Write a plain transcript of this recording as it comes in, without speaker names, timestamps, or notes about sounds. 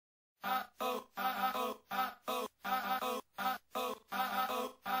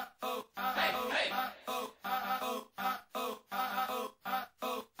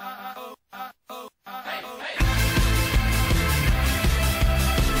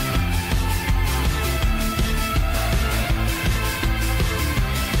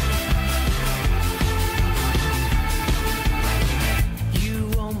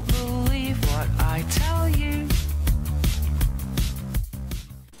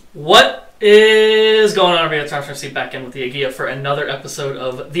What is going on, everybody? It's Armchair back in with the Aguia for another episode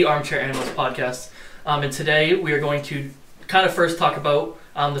of the Armchair Analysts podcast. And today we are going to kind of first talk about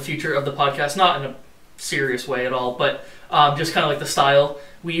the future of the podcast, not in a serious way at all, but just kind of like the style.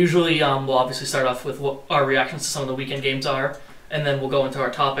 We usually will obviously start off with what our reactions to some of the weekend games are, and then we'll go into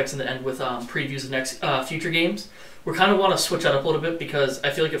our topics and then end with previews of next future games. We kind of want to switch that up a little bit because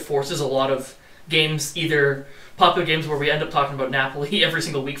I feel like it forces a lot of games, either popular games where we end up talking about Napoli every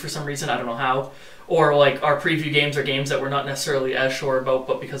single week for some reason, I don't know how, or like our preview games are games that we're not necessarily as sure about,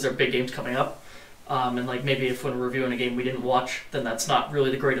 but because they're big games coming up. And like maybe if when we're reviewing a game we didn't watch, then that's not really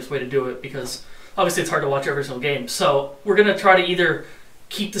the greatest way to do it because obviously it's hard to watch every single game. So we're going to try to either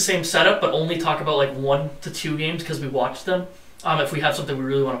keep the same setup but only talk about like 1 to 2 games because we watched them. If we have something we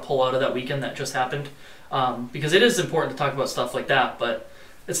really want to pull out of that weekend that just happened. Because it is important to talk about stuff like that, but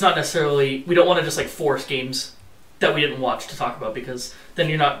it's not necessarily, we don't want to just like force games that we didn't watch to talk about because then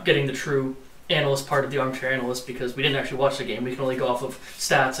you're not getting the true analyst part of the Armchair Analyst because we didn't actually watch the game. We can only go off of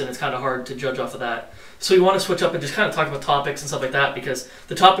stats and it's kind of hard to judge off of that. So we want to switch up and just kind of talk about topics and stuff like that because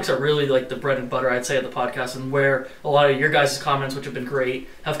the topics are really like the bread and butter, I'd say, of the podcast and where a lot of your guys' comments, which have been great,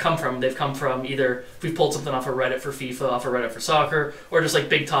 have come from. They've come from either we've pulled something off of Reddit for FIFA, off of Reddit for soccer, or just like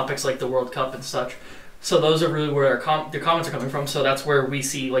big topics like the World Cup and such. So those are really where the comments are coming from. So that's where we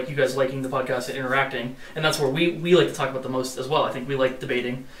see like you guys liking the podcast and interacting, and that's where we like to talk about the most as well. I think we like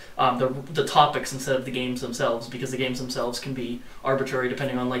debating the topics instead of the games themselves because the games themselves can be arbitrary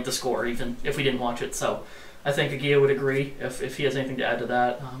depending on like the score, even if we didn't watch it. So I think Aguia would agree if he has anything to add to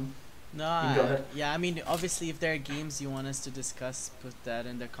that. No, you can go ahead. Yeah, I mean, obviously, if there are games you want us to discuss, put that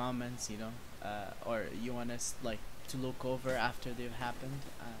in the comments, or you want us like to look over after they've happened.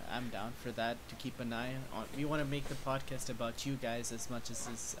 I'm down for that, to keep an eye on. We want to make the podcast about you guys as much as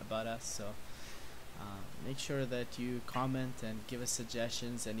it's about us, so make sure that you comment and give us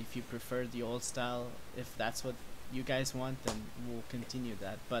suggestions, and if you prefer the old style, if that's what you guys want, then we'll continue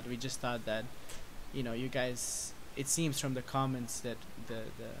that. But we just thought that, you guys, it seems from the comments that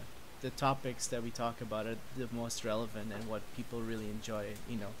the topics that we talk about are the most relevant and what people really enjoy,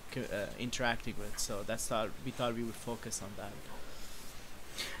 interacting with. So we thought we would focus on that.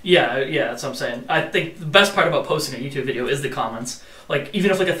 Yeah, that's what I'm saying. I think the best part about posting a YouTube video is the comments. Like, even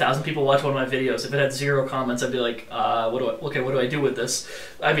if like 1,000 people watch one of my videos, if it had 0 comments, I'd be like, what do I do with this?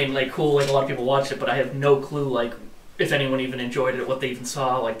 I mean, like, cool, like a lot of people watched it, but I have no clue, like, if anyone even enjoyed it, what they even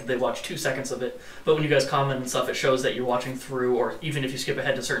saw, like, did they watch 2 seconds of it? But when you guys comment and stuff, it shows that you're watching through, or even if you skip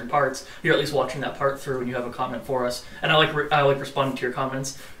ahead to certain parts, you're at least watching that part through and you have a comment for us. And I like responding to your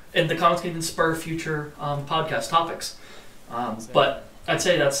comments. And the comments can even spur future podcast topics. But I'd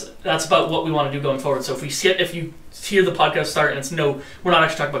say that's about what we want to do going forward. So if you hear the podcast start and we're not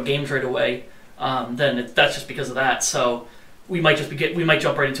actually talking about games right away, then that's just because of that. So we might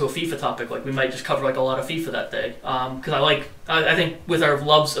jump right into a FIFA topic. Like we might just cover like a lot of FIFA that day. Because I think with our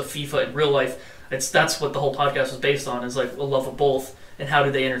loves of FIFA in real life, that's what the whole podcast was based on, is like a love of both and how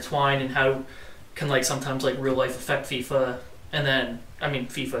do they intertwine and how can like sometimes like real life affect FIFA, and then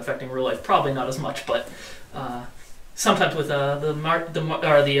FIFA affecting real life probably not as much, but sometimes with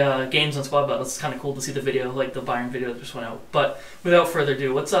the games on Squad Battles, it's kind of cool to see the video, like the Bayern video that just went out. But without further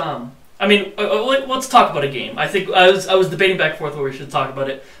ado, let's talk about a game. I think I was debating back and forth where we should talk about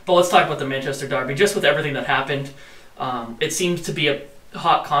it, but let's talk about the Manchester derby. Just with everything that happened, it seems to be a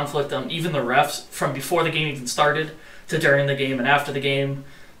hot conflict. Even the refs, from before the game even started to during the game and after the game.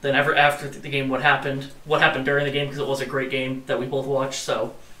 Then after the game, what happened during the game, because it was a great game that we both watched.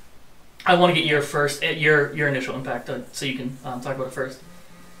 So I want to get your initial impact, so you can talk about it first.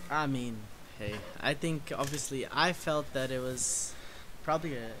 I think obviously I felt that it was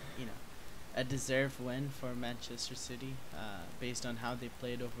probably a deserved win for Manchester City, based on how they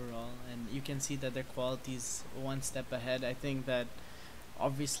played overall, and you can see that their quality's one step ahead. I think that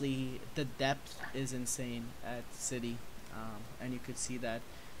obviously the depth is insane at City, and you could see that.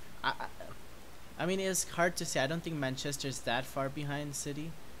 It's hard to say. I don't think Manchester's that far behind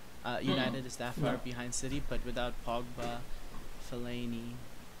City. United is that far behind City, but without Pogba, Fellaini,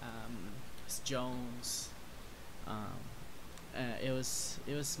 Jones, it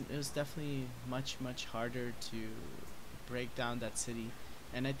was definitely much harder to break down that City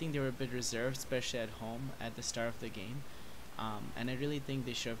and I think they were a bit reserved, especially at home at the start of the game. And I really think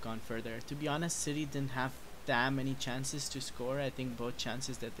they should have gone further. To be honest, City didn't have that many chances to score. I think both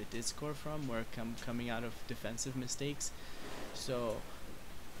chances that they did score from were coming out of defensive mistakes. So,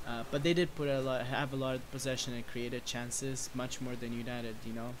 but they did have a lot of possession and created chances, much more than United,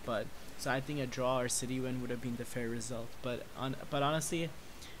 you know. But so I think a draw or City win would have been the fair result. But honestly,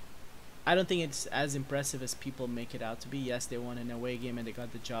 I don't think it's as impressive as people make it out to be. Yes, they won an away game and they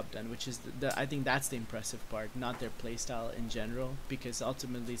got the job done, which is I think that's the impressive part, not their play style in general, because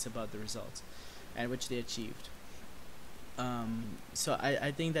ultimately it's about the results, and which they achieved. So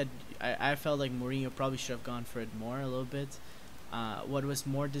I think that I felt like Mourinho probably should have gone for it more a little bit. What was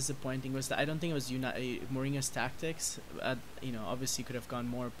more disappointing was that I don't think it was Mourinho's tactics. Obviously could have gone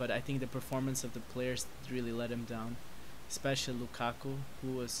more, but I think the performance of the players really let him down, especially Lukaku,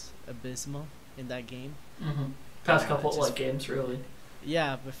 who was abysmal in that game. Past couple games, really.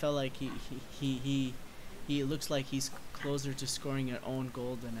 Yeah, but felt like he looks like he's closer to scoring an own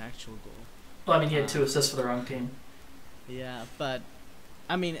goal than actual goal. Well, I mean, he had 2 assists for the wrong team. Yeah, but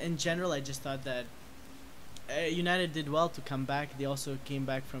I mean, in general, I just thought that United did well to come back. They also came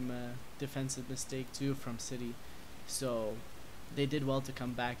back from a defensive mistake too from City, so they did well to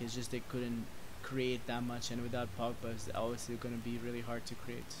come back. It's just they couldn't create that much, and without Pogba, it's obviously going to be really hard to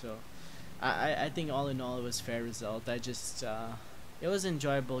create. So I think all in all, it was a fair result. I just it was an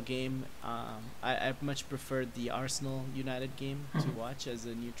enjoyable game. I much preferred the Arsenal United game to watch as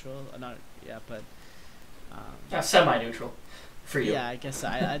a neutral. Semi-neutral for you. Yeah, I guess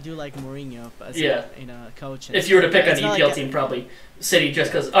I do like Mourinho as a coach. If you were to pick an EPL team, probably City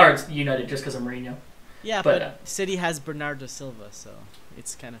or United just because of Mourinho. Yeah, but City has Bernardo Silva, so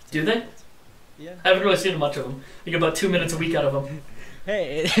it's kind of difficult. Do they? Yeah. I haven't really seen much of him. You get about 2 minutes a week out of him.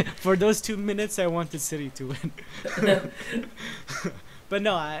 Hey, for those 2 minutes, I wanted City to win. But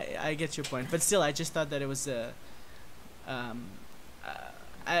no, I get your point. But still, I just thought that it was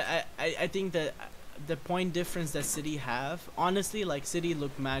I think that the point difference that City have, honestly, like City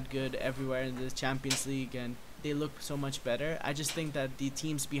look mad good everywhere in the Champions League, and they look so much better. I just think that the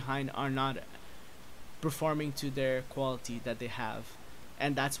teams behind are not performing to their quality that they have,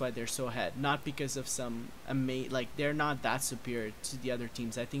 and that's why they're so ahead. Not because of some they're not that superior to the other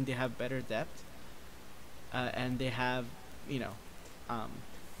teams. I think they have better depth, and they have,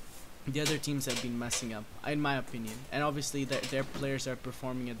 the other teams have been messing up, in my opinion. And obviously their players are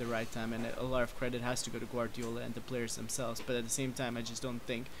performing at the right time, and a lot of credit has to go to Guardiola and the players themselves. But at the same time, I just don't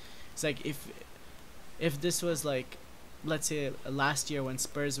think it's like if this was like, let's say last year when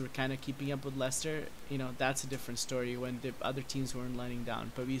Spurs were kind of keeping up with Leicester, that's a different story when the other teams weren't lining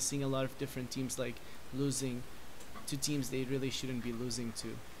down. But we're seeing a lot of different teams like losing to teams they really shouldn't be losing to.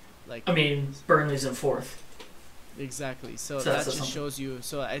 Burnley's in 4th. Exactly. So that just shows you.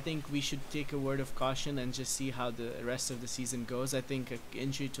 So I think we should take a word of caution and just see how the rest of the season goes. I think an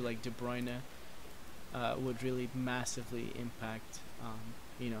injury to like De Bruyne would really massively impact,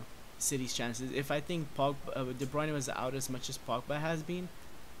 City's chances. If I think De Bruyne was out as much as Pogba has been,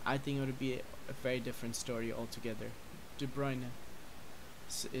 I think it would be a very different story altogether. De Bruyne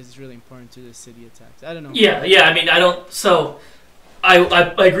is really important to the City attacks. I don't know. Yeah. I mean, I don't. So I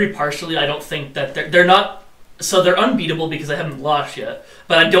agree partially. I don't think that they're not. So they're unbeatable because they haven't lost yet,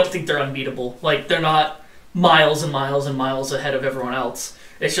 but I don't think they're unbeatable. Like, they're not miles and miles and miles ahead of everyone else.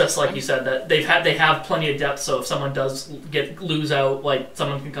 It's just like you said that they have plenty of depth. So if someone does lose out, like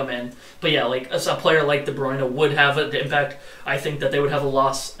someone can come in. But yeah, like a player like De Bruyne would have an impact. I think that they would have a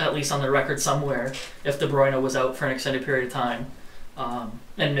loss at least on their record somewhere if De Bruyne was out for an extended period of time.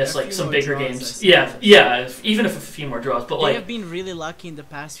 And miss like some bigger games. Yeah. Even if a few more draws, but they have been really lucky in the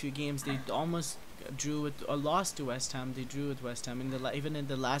past few games. They almost drew with or lost to West Ham. They drew with West Ham even in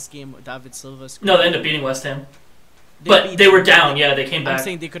the last game. David Silva scored. No, they ended up beating West Ham. But they were down. Yeah, they came back. I'm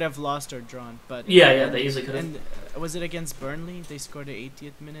saying they could have lost or drawn, but yeah, they easily could have. And was it against Burnley? They scored an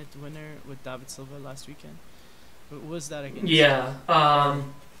 80th minute winner with David Silva last weekend. What was that against? Yeah.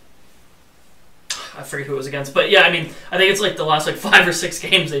 I forget who it was against, but yeah, I mean, I think it's like the last 5 or 6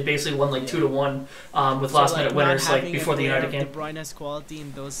 games they basically won 2-1 with last minute winners before the United game. De Bruyne's quality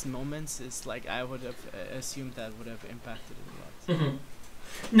in those moments is I would have assumed that would have impacted it a lot. Mm-hmm.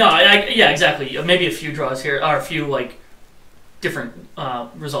 No, yeah, exactly. Maybe a few draws here, or a few different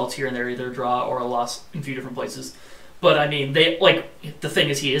results here and there, either a draw or a loss in a few different places. But I mean, they the thing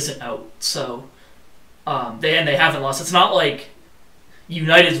is he isn't out, so they haven't lost. It's not like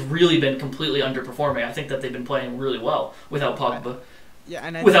United's really been completely underperforming. I think that they've been playing really well without Pogba. Yeah,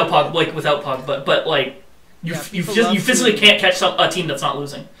 and without Pogba, but you physically can't catch a team that's not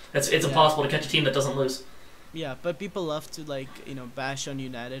losing. It's impossible to catch a team that doesn't lose. Yeah, but people love to like bash on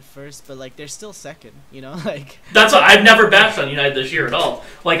United first, but like they're still second. Like That's what I've never bashed on United this year at all.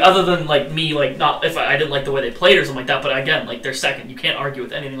 Like other than like me, like not if I didn't like the way they played or something like that. But again, like they're second. You can't argue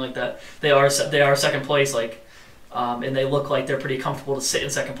with anything like that. They are second place. Like, and they look like they're pretty comfortable to sit in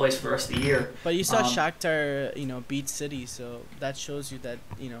second place for the rest of the year. But you saw Shakhtar, beat City, so that shows you that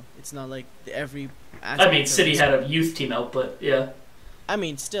it's not like every. I mean, City had a youth team out, but yeah. I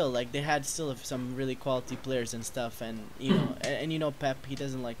mean, still, like, they had still some really quality players and stuff, and, and Pep, he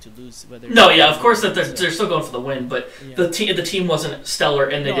doesn't like to lose. No, yeah, of course that they're still going for the win, but the team wasn't stellar,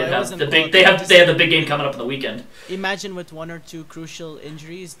 and they had the big game coming up in the weekend. Imagine with one or two crucial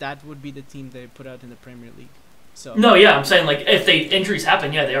injuries, that would be the team they put out in the Premier League. So no, yeah, I'm saying, like, if injuries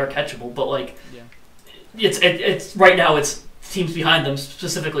happen, yeah, they are catchable, but, like, it's right now it's teams behind them,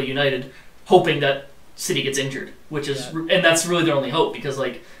 specifically United, hoping that City gets injured, which is and that's really their only hope, because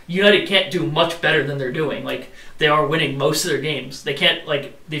like United can't do much better than they're doing. Like they are winning most of their games. They can't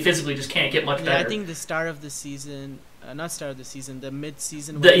they physically just can't get much better. I think the start of the season, the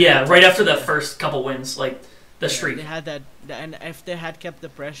mid-season. Right after the first couple wins, like the streak. They had that, and if they had kept the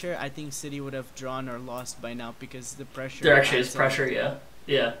pressure, I think City would have drawn or lost by now, because the pressure. There actually is pressure,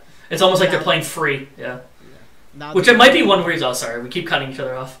 yeah. It's almost like they're playing free, Which it might be one reason. Oh, sorry, we keep cutting each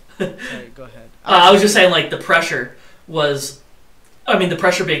other off. Sorry, go ahead. I was just saying, like, the pressure was... I mean, the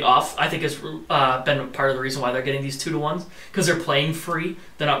pressure being off, I think, has been part of the reason why they're getting these 2-1s. Because they're playing free.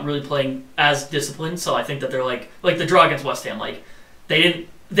 They're not really playing as disciplined. So I think that they're, like the draw against West Ham. Like, they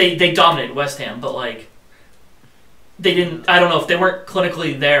dominated West Ham, but, like, they didn't... I don't know if they weren't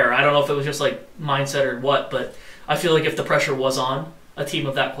clinically there. I don't know if it was just, like, mindset or what. But I feel like if the pressure was on, a team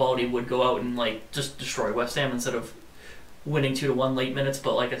of that quality would go out and, like, just destroy West Ham instead of winning 2-1 late minutes.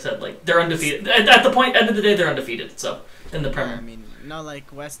 But like I said, like they're undefeated at the end of the day. They're undefeated. So in the Premier, I mean, not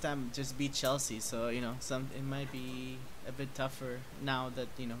like West Ham just beat Chelsea. So it might be a bit tougher now that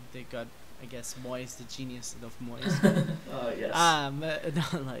they got, I guess, Moyes, the genius of Moyes. Yes.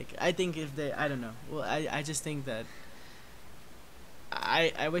 No, like I think if they, I don't know. Well, I just think that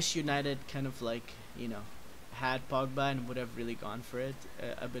I wish United kind of like had Pogba and would have really gone for it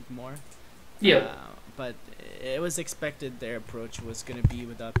a bit more. Yeah. But it was expected their approach was going to be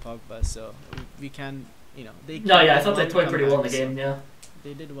without Pogba, so we can, they. No, yeah, I thought they played pretty well in the game. Yeah.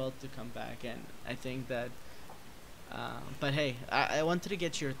 They did well to come back, and I think that. But hey, I wanted to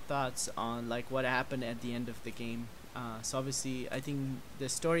get your thoughts on like what happened at the end of the game. So obviously, I think the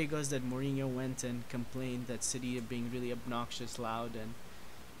story goes that Mourinho went and complained that City are being really obnoxious, loud, and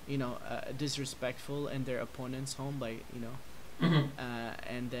disrespectful in their opponent's home by Mm-hmm.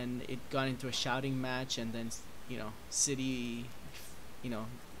 And then it got into a shouting match, and then City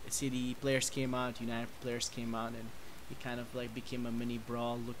players came out, United players came out, and it kind of like became a mini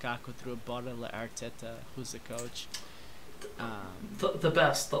brawl. Lukaku threw a bottle at Arteta, who's the coach. The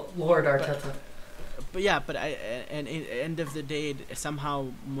best, the Lord Arteta. But at the end of the day, somehow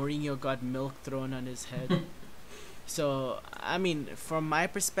Mourinho got milk thrown on his head. So, I mean, from my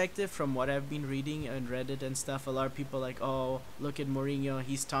perspective, from what I've been reading on Reddit and stuff, a lot of people like, oh, look at Mourinho,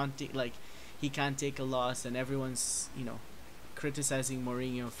 he's taunting, like, he can't take a loss, and everyone's, criticizing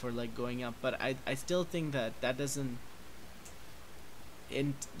Mourinho for, like, going up. But I still think that doesn't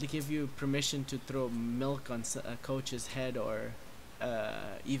give you permission to throw milk on a coach's head or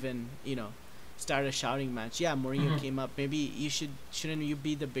even, start a shouting match. Yeah, Mourinho came up. Maybe shouldn't you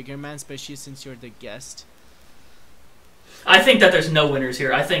be the bigger man, especially since you're the guest? I think that there's no winners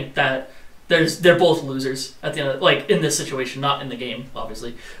here. I think that they're both losers at the end of, like, in this situation, not in the game,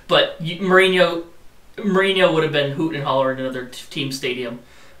 obviously. But Mourinho would have been hooting and hollering in another team stadium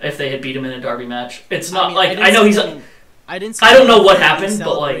if they had beat him in a derby match. It's not I know he's. I don't know what happened,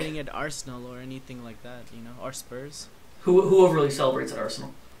 but like celebrating at Arsenal or anything like that, or Spurs. Who overly celebrates at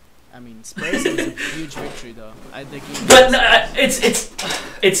Arsenal? I mean, Spurs was a huge victory, though. But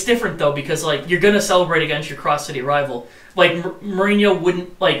it's different though, because like you're gonna celebrate against your cross city rival. Like Mourinho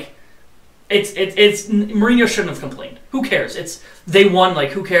wouldn't like. It's Mourinho shouldn't have complained. Who cares? They won. Like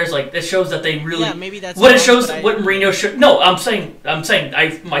who cares? Like it shows that they really. Yeah, maybe that's what it shows. What Mourinho should. No, I'm saying.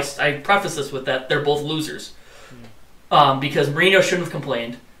 I preface this with that they're both losers. Because Mourinho shouldn't have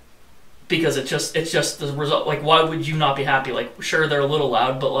complained. Because it's just the result. Like, why would you not be happy? Like, sure, they're a little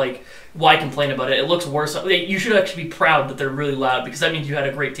loud, but like, why complain about it? It looks worse. You should actually be proud that they're really loud, because that means you had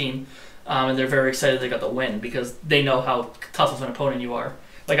a great team, and they're very excited they got the win, because they know how tough of an opponent you are.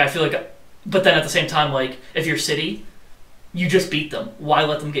 Like, I feel like, but then at the same time, like, if you're City, you just beat them. Why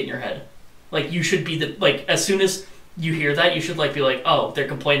let them get in your head? Like, you should be as soon as you hear that, you should like be like, oh, they're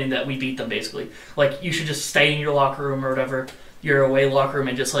complaining that we beat them, basically. Like, you should just stay in your locker room or whatever. your away locker room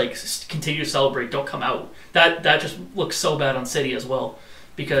and just like continue to celebrate. Don't come out. That just looks so bad on City as well,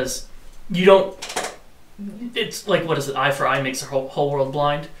 because you don't. It's like, what is it? Eye for eye makes the whole world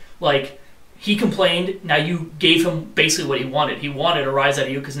blind. Like, he complained. Now you gave him basically what he wanted. He wanted a rise out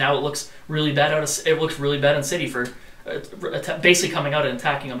of you because now it looks really bad it looks really bad in City for basically coming out and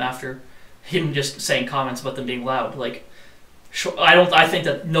attacking him after him just saying comments about them being loud. Like, I think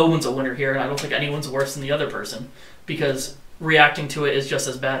that no one's a winner here, and I don't think anyone's worse than the other person, because reacting to it is just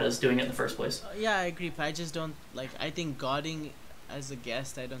as bad as doing it in the first place. Yeah, I agree, but I just don't like. I think Godding as a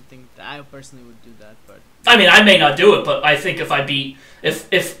guest, I don't think that I personally would do that. But I mean, I may not do it, but I think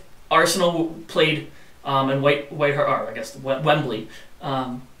if Arsenal played in Wembley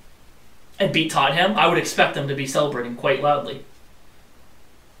and beat Tottenham, I would expect them to be celebrating quite loudly,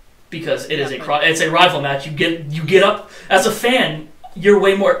 because it's a rival match. You get up as a fan. You're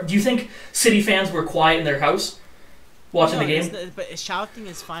way more. Do you think City fans were quiet in their house watching the game? But shouting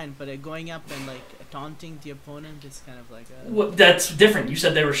is fine, but going up and like taunting the opponent is kind of like that's different. You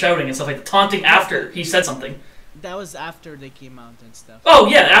said they were shouting and stuff like that. Taunting after he said something. That was after they came out and stuff. Oh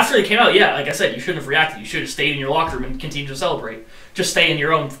yeah, after they came out, yeah. Like I said, you shouldn't have reacted. You should have stayed in your locker room and continued to celebrate. Just stay in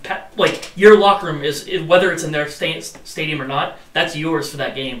your own like your locker room is whether it's in their stadium or not. That's yours for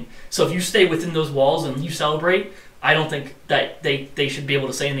that game. So if you stay within those walls and you celebrate, I don't think that they should be able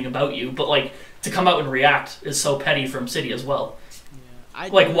to say anything about you. But like, to come out and react is so petty from City as well. Yeah,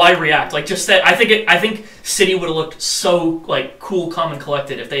 like, why react? Like, just say. I think City would have looked so like cool, calm, and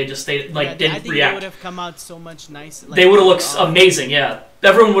collected if they had just stayed didn't react. They would have come out so much nicer. Like, they would have looked amazing. Yeah,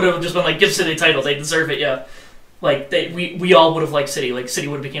 everyone would have just been like, "Give City a title. They deserve it." Yeah, like we all would have liked City. Like, City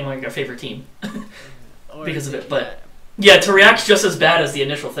would have became like our favorite team because of it. But yeah, to react's just as bad as the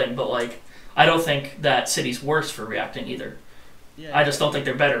initial thing. But like, I don't think that City's worse for reacting either. Yeah, I just don't think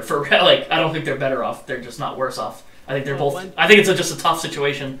they're better for like. I don't think they're better off. They're just not worse off. I think they're both. I think it's just a tough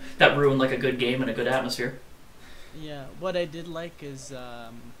situation that ruined like a good game and a good atmosphere. Yeah, what I did like is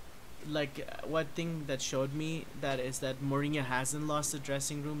like one thing that showed me that is that Mourinho hasn't lost the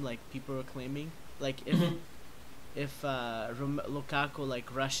dressing room like people were claiming. Like if Lukaku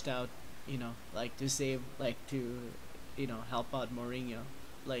like rushed out, like to save, like to, help out Mourinho.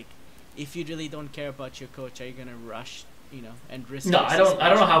 Like, if you really don't care about your coach, are you gonna rush? And risk. No, I don't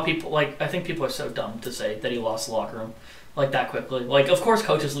know how people like. I think people are so dumb to say that he lost the locker room like that quickly. Like, of course,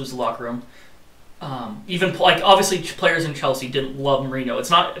 coaches lose the locker room. Even like obviously players in Chelsea didn't love Mourinho. It's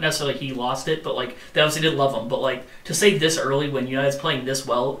not necessarily he lost it, but like they obviously didn't love him. But like, to say this early when United's playing this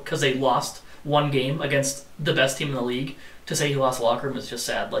well because they lost one game against the best team in the league, to say he lost the locker room is just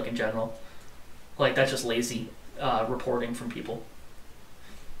sad. Like, in general, like, that's just lazy reporting from people.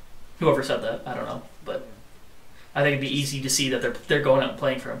 Whoever said that, I don't know, but I think it'd be easy to see that they're going out and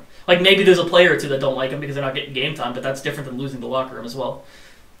playing for him. Like, maybe there's a player or two that don't like him because they're not getting game time, but that's different than losing the locker room as well.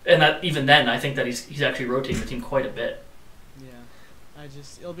 And that even then, I think that he's actually rotating the team quite a bit. Yeah,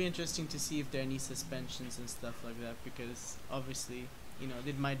 it'll be interesting to see if there are any suspensions and stuff like that, because obviously,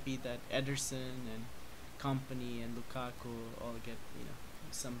 it might be that Ederson and company and Lukaku all get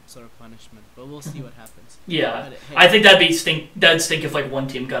some sort of punishment, but we'll see what happens. Yeah, but, hey, I think that'd stink if like one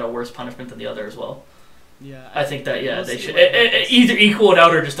team got a worse punishment than the other as well. Yeah, I think that they should either equal it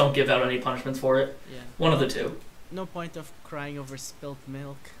out or just don't give out any punishments for it. Yeah, one of the two. No point of crying over spilt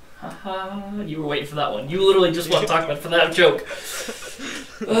milk. Haha, you were waiting for that one. You literally just want to talk about for that joke.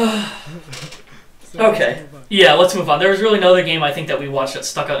 Okay, yeah, let's move on. There was really another game I think that we watched that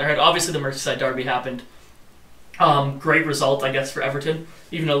stuck out in our head. Obviously, the Merseyside derby happened. Great result, I guess, for Everton.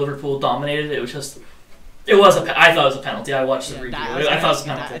 Even though Liverpool dominated, I thought it was a penalty. I watched the review. I thought it was a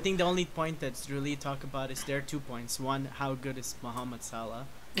penalty. I think the only point that's really talk about is there are 2 points. One, how good is Mohamed Salah?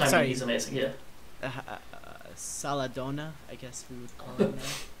 I mean, he's amazing, yeah. Saladona, I guess we would call him now.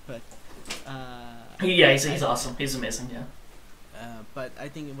 But yeah, he's awesome. He's amazing, yeah. But I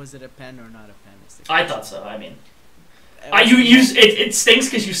think was it a pen or not a pen? I thought so. I mean, it stinks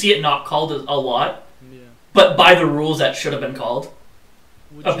because you see it not called a lot. Yeah. But by the rules, that should have been called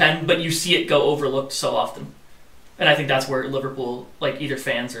a pen. But you see it go overlooked so often, and I think that's where Liverpool, like either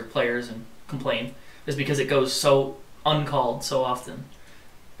fans or players, and complain, is because it goes so uncalled so often.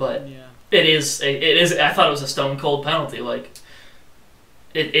 But yeah. It is. I thought it was a stone cold penalty. Like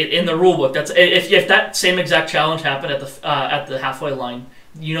in the rule book, that's if that same exact challenge happened at the halfway line,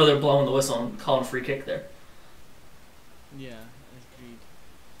 they're blowing the whistle and calling a free kick there. Yeah, agreed.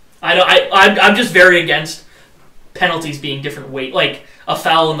 I'm just very against penalties being different weight, like a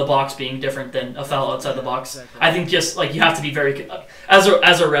foul in the box being different than a foul outside the box. Exactly. I think just like you have to be very as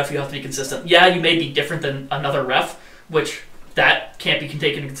a ref, you have to be consistent. Yeah, you may be different than another ref, which that can't be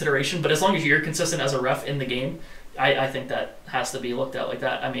taken into consideration. But as long as you're consistent as a ref in the game, I think that has to be looked at like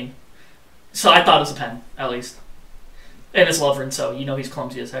that. I mean, so I thought it was a pen, at least. And it's Lovren, so you know he's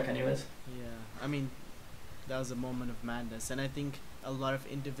clumsy as heck anyways. Yeah, I mean, that was a moment of madness, and I think a lot of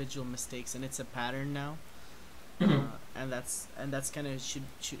individual mistakes, and it's a pattern now. Mm-hmm. And that's kind of should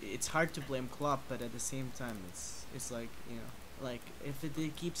it's hard to blame Klopp, but at the same time, it's like, you know, like if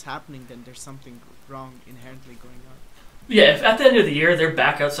it keeps happening, then there's something wrong inherently going on. Yeah, if at the end of the year they're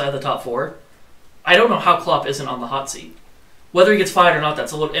back outside the top 4, I don't know how Klopp isn't on the hot seat. Whether he gets fired or not,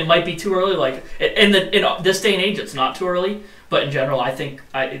 that's a little. It might be too early. Like in this day and age, it's not too early. But in general, I think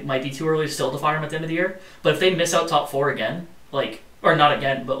it might be too early still to fire him at the end of the year. But if they miss out top 4 again, like, or not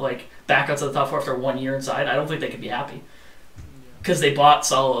again, but like back outside the top 4 after 1 year inside, I don't think they could be happy. Because they bought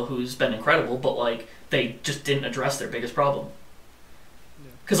Salah, who's been incredible, but like they just didn't address their biggest problem.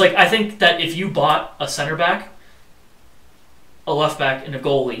 Because like I think that if you bought a center back, a left back, and a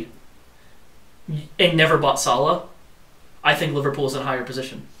goalie, and never bought Salah, I think Liverpool's in a higher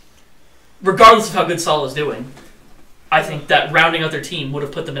position. Regardless of how good Salah's doing, I think that rounding out their team would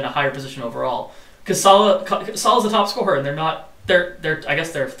have put them in a higher position overall. Because Salah's the top scorer, and they're not. They're. I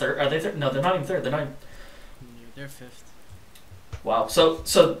guess they're third. Are they third? No, they're not even third. They're not. They're 5th. Wow. So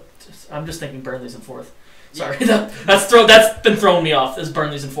I'm just thinking Burnley's in 4th. Sorry, that's been throwing me off. Is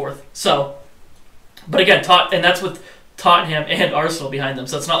Burnley's in 4th. So, but again, and that's with Tottenham and Arsenal behind them.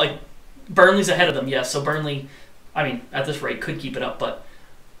 So it's not like Burnley's ahead of them. Yes. So Burnley, I mean, at this rate, could keep it up. But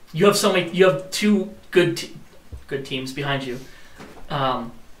you have so many. You have 2 good teams behind you.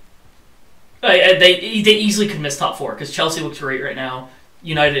 They easily could miss top 4 because Chelsea looks great right now.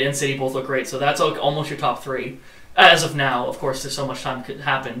 United and City both look great. So that's like almost your top 3. As of now, of course, there's so much time could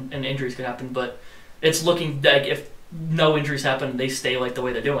happen and injuries could happen, but it's looking like if no injuries happen, they stay like the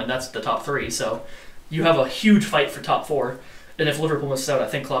way they're doing. That's the top 3. So you have a huge fight for top 4, and if Liverpool misses out, I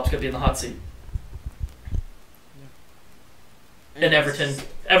think Klopp's going to be in the hot seat. Yeah. And Everton,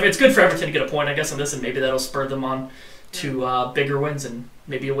 it's good for Everton to get a point, I guess, on this, and maybe that'll spur them on to bigger wins and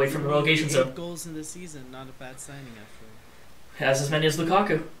maybe away from the relegation zone. 8 goals in the season, not a bad signing actually. Has as many as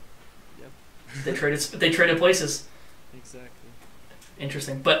Lukaku. They traded places. Exactly.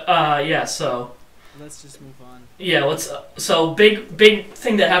 Interesting, but yeah. So let's just move on. Yeah, let's. So big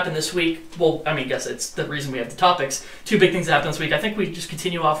thing that happened this week. Well, I mean, I guess it's the reason we have the topics. 2 big things that happened this week. I think we just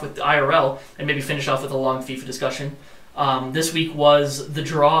continue off with the IRL and maybe finish off with a long FIFA discussion. This week was the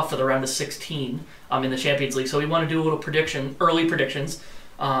draw for the round of 16 in the Champions League. So we want to do a little early predictions.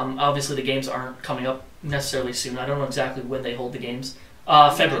 Obviously, the games aren't coming up necessarily soon. I don't know exactly when they hold the games.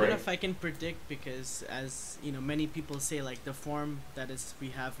 February. I don't know if I can predict because, as you know, many people say like the form we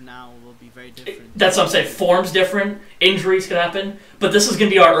have now will be very different. That's what I'm saying. Form's different. Injuries could happen. But this is going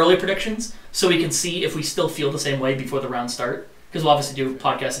to be our early predictions, so we can see if we still feel the same way before the rounds start. Because we'll obviously do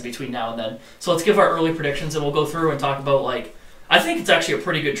podcasts in between now and then. So let's give our early predictions, and we'll go through and talk about like. I think it's actually a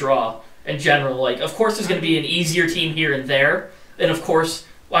pretty good draw in general. Like, of course, there's going to be an easier team here and there, and of course,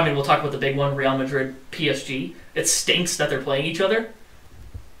 I mean, we'll talk about the big one, Real Madrid, PSG. It stinks that they're playing each other.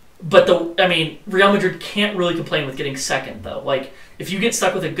 But Real Madrid can't really complain with getting second though. Like if you get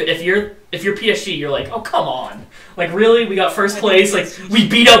stuck with if you're PSG, you're like, oh come on, like really, we got first place. Like we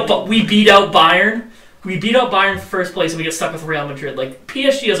beat out Bayern. We beat out Bayern for first place, and we get stuck with Real Madrid. Like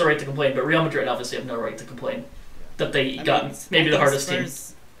PSG has a right to complain, but Real Madrid obviously have no right to complain that they got maybe the hardest team.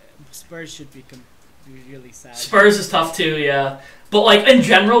 Spurs should be really sad. Spurs is tough too, yeah. But like in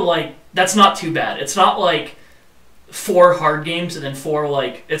general, like that's not too bad. It's not like 4 hard games and then 4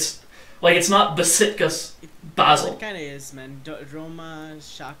 it's not Besiktas Basel. It kind of is, man. Roma,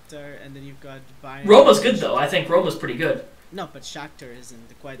 Shakhtar, and then you've got Bayern. Roma's good though. I think Roma's pretty good. No, but Shakhtar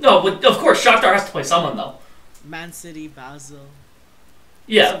isn't quite. No, but of course Shakhtar has to play someone though. Man City, Basel.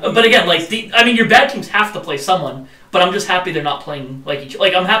 Yeah, but again, your bad teams have to play someone. But I'm just happy they're not playing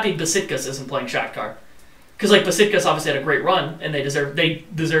I'm happy Besiktas isn't playing Shakhtar, because Besiktas obviously had a great run and they deserve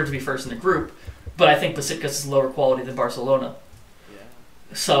to be first in the group. But I think Besiktas is lower quality than Barcelona. Yeah.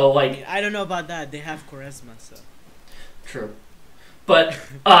 So I don't know about that. They have Quaresma, so. True. But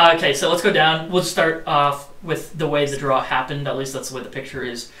okay, so let's go down. We'll start off with the way the draw happened. At least that's the way the picture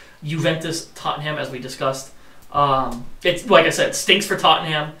is. Juventus, Tottenham, as we discussed. It's like I said, it stinks for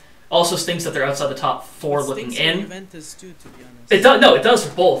Tottenham. Also stinks that they're outside the top 4 looking in. Juventus too, to be honest. It does. No, it does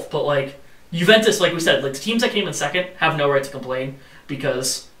for both. But Juventus, like we said, the teams that came in second have no right to complain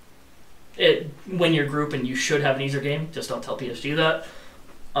because. Win your group and you should have an easier game. Just don't tell PSG that.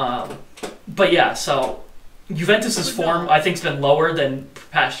 But yeah, so Juventus's form I think has been lower than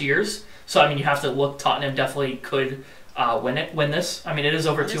past years. So you have to look. Tottenham definitely could win this. It is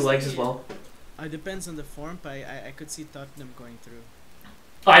over honestly, 2 legs as well. It depends on the form, but I could see Tottenham going through.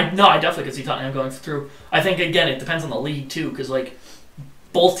 I definitely could see Tottenham going through. I think again it depends on the league too, because like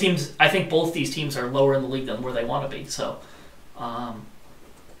both teams, I think both these teams are lower in the league than where they want to be. So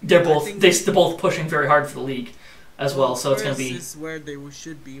they're both pushing very hard for the league as well. So it's going to be is where they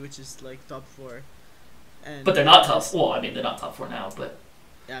should be, which is like top 4. But they're not top. Well, I mean they're not top 4 now, but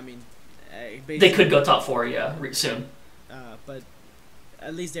I mean they could go top 4, soon. But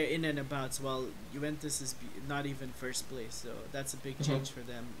at least they're in and about. While Juventus is not even first place, so that's a big change for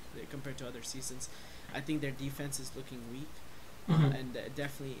them compared to other seasons. I think their defense is looking weak, and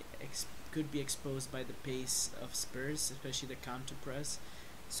definitely could be exposed by the pace of Spurs, especially the counter press.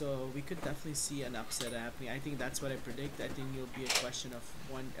 So we could definitely see an upset happening. I think that's what I predict. I think it'll be a question of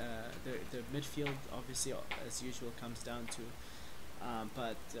one. The midfield, obviously, as usual, comes down to.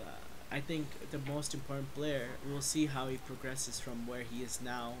 But I think the most important player, we'll see how he progresses from where he is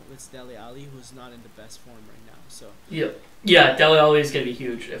now with Dele Alli, who's not in the best form right now. So yeah, Dele Alli is going to be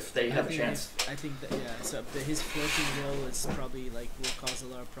huge if they have a chance. I think that so his floating role is probably will cause a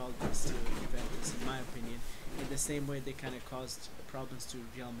lot of problems to Juventus, in my opinion. In the same way they kind of caused problems to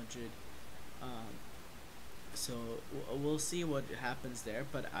Real Madrid. So we'll see what happens there.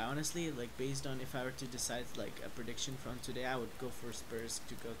 But I honestly, based on if I were to decide a prediction from today, I would go for Spurs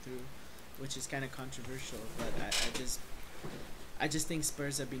to go through, which is kind of controversial. But I just think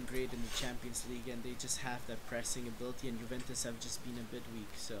Spurs have been great in the Champions League, and they just have that pressing ability, and Juventus have just been a bit weak.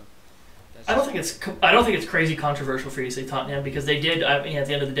 So I don't think it's crazy controversial for you to say Tottenham, because they did. I mean, at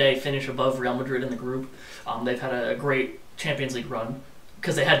the end of the day, finish above Real Madrid in the group. They've had a great Champions League run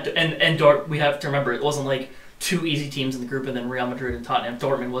because they had we have to remember it wasn't like 2 easy teams in the group, and then Real Madrid and Tottenham.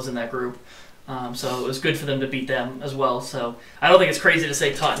 Dortmund was in that group, so it was good for them to beat them as well. So I don't think it's crazy to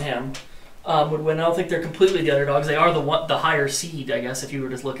say Tottenham would win. I don't think they're completely the underdogs. They are the higher seed, I guess, if you were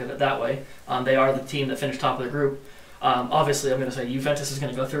to look at it that way. They are the team that finished top of the group. Obviously, I'm going to say Juventus is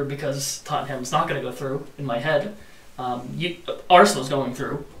going to go through because Tottenham's not going to go through in my head. Arsenal's going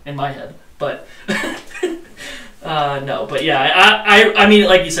through in my head, but no. But yeah, I mean,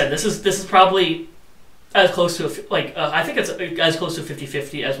 like you said, this is probably as close to I think it's as close to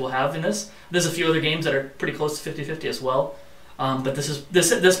 50-50 as we'll have in this. There's a few other games that are pretty close to 50-50 as well. But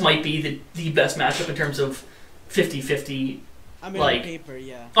this might be the best matchup in terms of 50-50. I mean, on paper,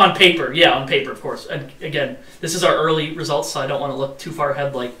 yeah. On paper, of course. And again, this is our early results, so I don't want to look too far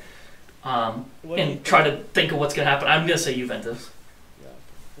ahead, and try to think of what's going to happen. I'm going to say Juventus. Yeah.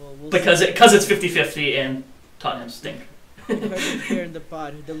 Well, we'll because it's 50-50 and Tottenham stink. You heard it here in the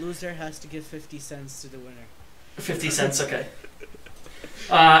pod. The loser has to give 50 cents to the winner. 50 cents, okay.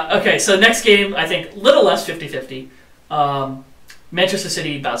 Okay, so next game, I think, little less 50-50. Manchester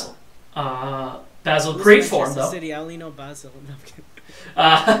City, Basel. Basel, great form, though. City, I only know Basel. No, I'm kidding.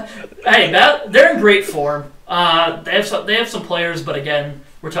 Hey, they're in great form. They have some players, but again,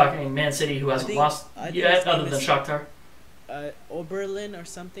 we're talking Man City, who hasn't lost yet, other than Shakhtar. Oberlin or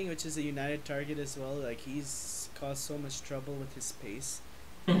something, which is a United target as well. He's caused so much trouble with his pace.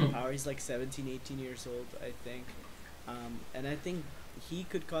 Power. He's 17, 18 years old, I think. And I think he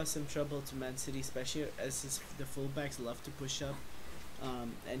could cause some trouble to Man City, especially as the fullbacks love to push up.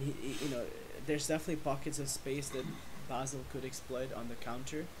 And he there's definitely pockets of space that Basel could exploit on the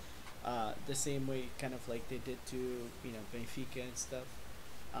counter, the same way kind of like they did to Benfica and stuff.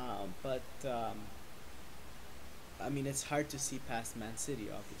 But I mean, it's hard to see past Man City,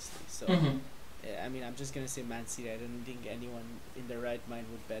 obviously. So I mean, I'm just gonna say Man City. I don't think anyone in their right mind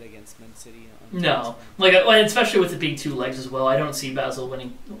would bet against Man City. No, especially with it being 2 legs as well. I don't see Basel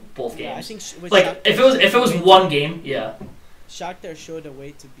winning both games. Yeah, I think if it was one game, yeah. Shakhtar showed a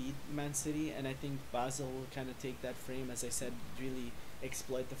way to beat Man City, and I think Basel will kind of take that frame, as I said, really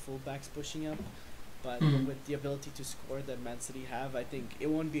exploit the fullbacks pushing up. But with the ability to score that Man City have, I think it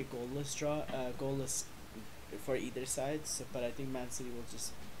won't be a goalless for either side. But I think Man City will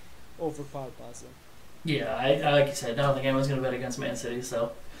just overpower Basel. Yeah, I like you said, I don't think anyone's going to bet against Man City,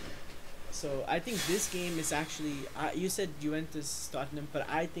 so. So I think this game is actually you said Juventus Tottenham, but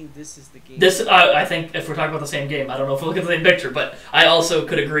I think this is the game. I think if we're talking about the same game, I don't know if we look at the same picture, but I also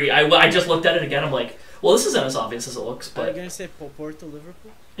could agree. I just looked at it again. I'm like, well, this isn't as obvious as it looks. But are you gonna say Porto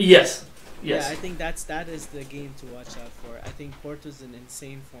Liverpool? Yes. Yeah, I think that is the game to watch out for. I think Porto's in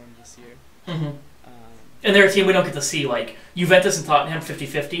insane form this year. And they're a team we don't get to see, Juventus and Tottenham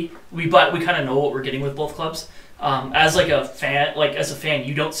 50-50. We kind of know what we're getting with both clubs. As a fan,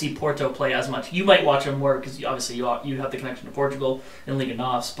 you don't see Porto play as much. You might watch them more because obviously you have the connection to Portugal and Liga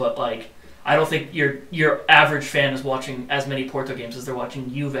NOS, but I don't think your average fan is watching as many Porto games as they're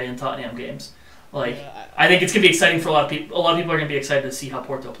watching Juve and Tottenham games. I think it's gonna be exciting for a lot of people. A lot of people are gonna be excited to see how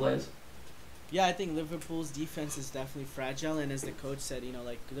Porto plays. Yeah, I think Liverpool's defense is definitely fragile, and as the coach said,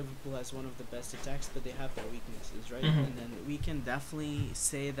 like Liverpool has one of the best attacks, but they have their weaknesses, right? Mm-hmm. And then we can definitely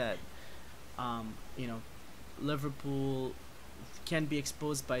say that, you know, Liverpool can be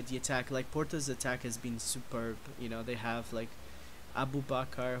exposed by the attack. Like Porto's attack has been superb. They have like Abu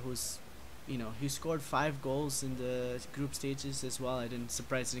Bakar, who's, he scored 5 goals in the group stages as well. I didn't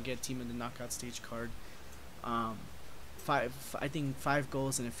surprised to get team in the knockout stage card. I think 5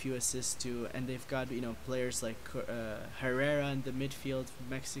 goals and a few assists too, and they've got players like Herrera in the midfield,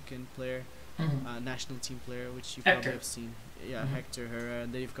 Mexican player, Mm-hmm. national team player, which you Hector. probably have seen. Yeah, Mm-hmm. Hector Herrera,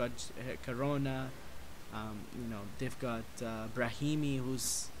 and they've got Corona. They've got Brahimi,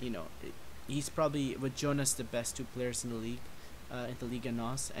 who's he's probably with Jonas the best 2 players in the league, in the Liga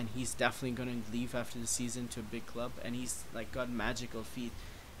NOS, and he's definitely gonna leave after the season to a big club, and he's like got magical feet,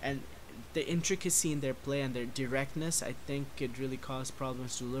 and the intricacy in their play and their directness, I think, could really cause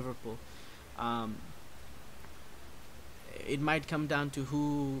problems to Liverpool. It might come down to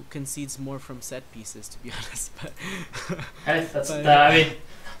who concedes more from set pieces, to be honest. But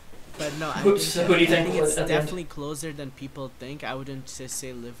but no, Who do you think it's at the end? definitely closer than people think. I wouldn't just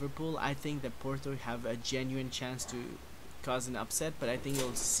say Liverpool. I think that Porto have a genuine chance to cause an upset, but I think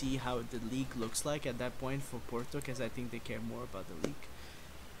you'll see how the league looks like at that point for Porto, because I think they care more about the league.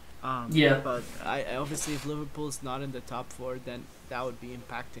 Yeah. But I obviously, if Liverpool's not in the top 4, then that would be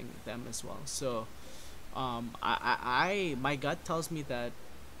impacting them as well. So, my gut tells me that,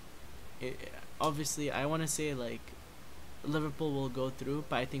 obviously, I want to say like Liverpool will go through,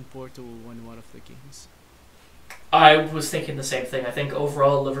 but I think Porto will win one of the games. I was thinking the same thing. I think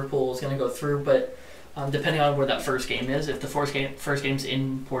overall Liverpool is going to go through, but depending on where that first game is, if the first game's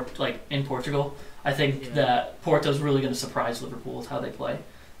in Portugal, I think that Porto's really going to surprise Liverpool with how they play.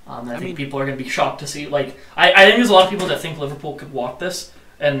 I think people are going to be shocked to see. I think there's a lot of people that think Liverpool could walk this,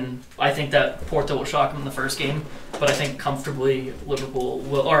 and I think that Porto will shock them in the first game. But I think comfortably Liverpool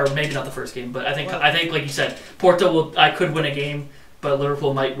will, or maybe not the first game, but I think like you said, Porto will. I could win a game, but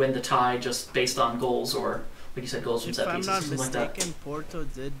Liverpool might win the tie just based on goals, or like you said, goals from set pieces. If I'm not mistaken, like that. Porto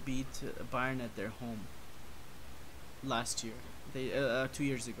did beat Bayern at their home last year. They 2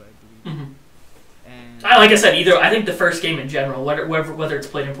 years ago, I believe. Mm-hmm. And like I said, I think the first game in general, whether it's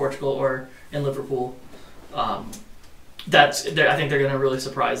played in Portugal or in Liverpool, I think they're going to really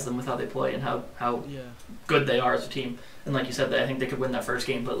surprise them with how they play and how good they are as a team. And like you said, I think they could win that first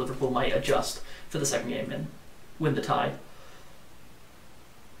game, but Liverpool might adjust for the second game and win the tie.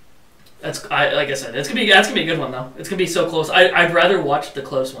 Like I said, that's gonna be a good one though. It's gonna be so close. I'd rather watch the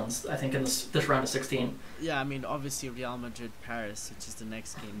close ones. I think in this round of 16. Yeah, I mean, obviously Real Madrid Paris, which is the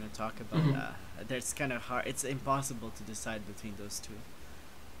next game we'll talk about. Mm-hmm. That's kind of hard. It's impossible to decide between those two.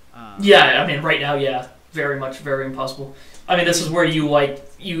 Yeah, I mean, right now, very impossible. I mean, this is where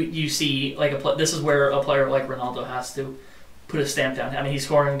you see this is where a player like Ronaldo has to put a stamp down. I mean, he's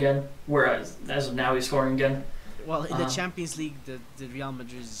scoring again. Whereas as of now, he's scoring again. Well, in the Champions League, the Real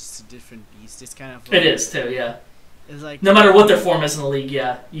Madrid is just a different beast. It's kind of it is too, yeah. It's like no matter what their form is in the league,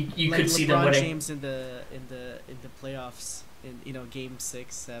 you like could see them winning. James in the playoffs, in game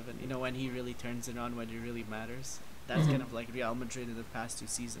 6, 7. When he really turns it on, when it really matters. That's kind of like Real Madrid in the past 2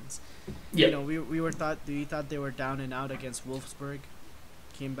 seasons. Yeah. We thought they were down and out against Wolfsburg,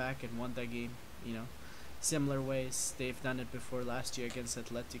 came back and won that game. Similar ways they've done it before last year against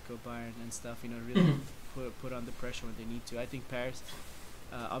Atletico, Bayern, and stuff. Really put on the pressure when they need to. I think Paris,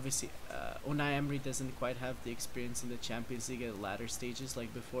 obviously, Unai Emery doesn't quite have the experience in the Champions League at the latter stages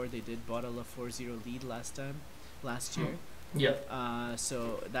like before. They did bottle a 4-0 lead last year. Yeah.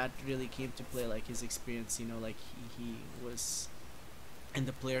 So that really came to play, like his experience. Like he was, and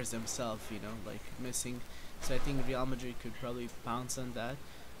the players themselves. Like missing. So I think Real Madrid could probably pounce on that.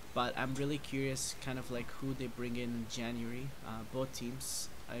 But I'm really curious, kind of like who they bring in January. Both teams.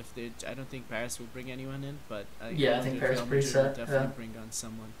 I don't think Paris will bring anyone in, but I think Paris will definitely bring on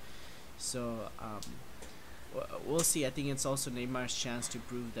someone. So we'll see. I think it's also Neymar's chance to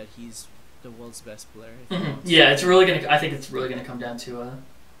prove that he's the world's best player. Yeah, I think it's really gonna come down to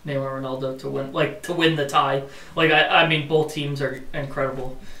Neymar, Ronaldo to win the tie. I mean, both teams are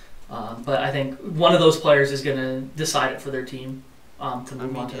incredible, but I think one of those players is gonna decide it for their team. To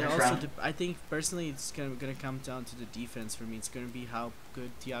move on to the next round. I think personally it's gonna come down to the defense for me. It's gonna be how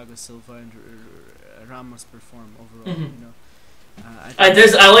good Thiago Silva and Ramos perform overall. I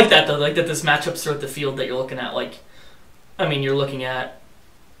like that though. Like that, this matchups throughout the field that you're looking at. You're looking at.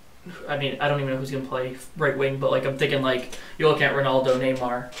 I mean, I don't even know who's gonna play right wing, but I'm thinking you're looking at Ronaldo,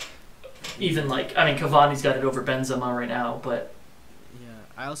 Neymar, even Cavani's got it over Benzema right now, but. Yeah,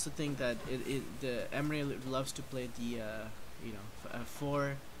 I also think that the Emery loves to play the.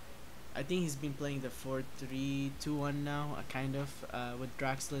 4 I think he's been playing the 4-3-2-1 now, kind of, with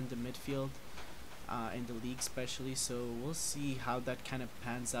Draxler in the midfield, in the league especially. So we'll see how that kind of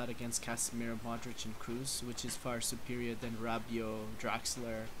pans out against Casemiro, Modric, and Cruz, which is far superior than Rabiot,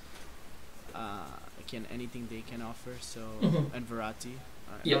 Draxler, anything they can offer. So and Verratti.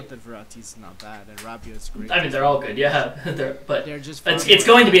 Not that Verratti's not bad, and Rabiot's great. I mean, they're all good, yeah. But they're just it's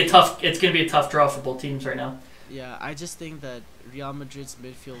going to be a tough draw for both teams right now. Yeah, I just think that Real Madrid's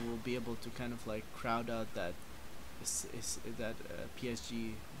midfield will be able to kind of like crowd out that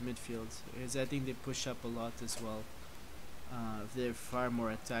PSG midfield. Because I think they push up a lot as well. They're far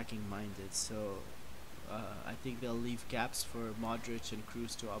more attacking minded, so I think they'll leave gaps for Modric and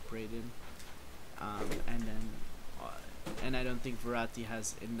Cruz to operate in, and I don't think Verratti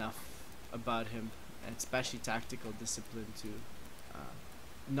has enough about him, especially tactical discipline, to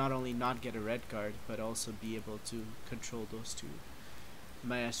not only not get a red card, but also be able to control those two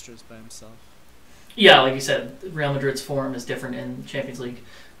maestros by himself. Yeah, like you said, Real Madrid's form is different in Champions League,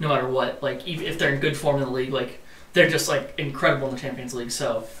 no matter what. Like, if they're in good form in the league, like, they're just like incredible in the Champions League.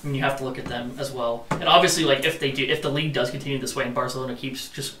 So I mean, you have to look at them as well. And obviously, like, if the league does continue this way and Barcelona keeps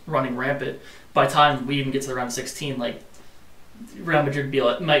just running rampant, by the time we even get to the round of 16, like, Real Madrid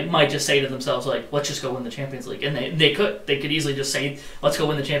might just say to themselves, like, let's just go win the Champions League, and they could easily just say, let's go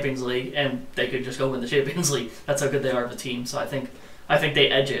win the Champions League, and they could just go win the Champions League. That's how good they are of a team. So I think they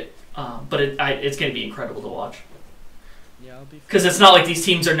edge it, but it's going to be incredible to watch. Yeah, because it's not like these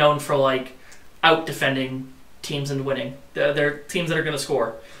teams are known for like out defending teams and winning. They're teams that are going to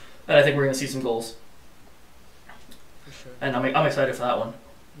score, and I think we're going to see some goals. For sure. And I'm excited for that one.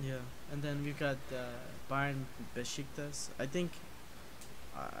 Yeah, and then we've got Bayern Besiktas. I think,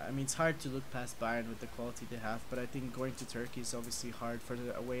 I mean, it's hard to look past Bayern with the quality they have, but I think going to Turkey is obviously hard for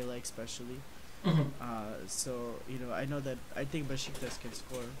the away leg especially. So, I know that I think Besiktas can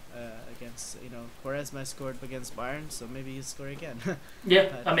score against, Quaresma scored against Bayern, so maybe he'll score again. Yeah,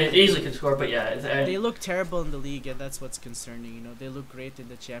 I mean, easily can score, but yeah. They look terrible in the league, and that's what's concerning. They look great in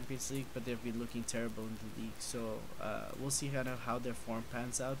the Champions League, but they've been looking terrible in the league. So we'll see kind of how their form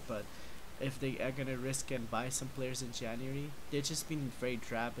pans out, but if they are gonna risk and buy some players in January, they've just been very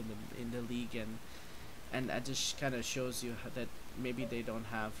drab in the league, and that just kind of shows you that maybe they don't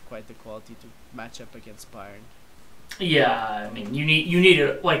have quite the quality to match up against Bayern. Yeah, I mean, you need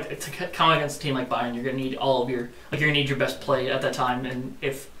it, like, to come against a team like Bayern. You're gonna need you're gonna need your best play at that time, and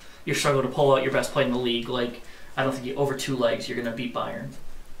if you're struggling to pull out your best play in the league, like, I don't think over 2 legs you're gonna beat Bayern.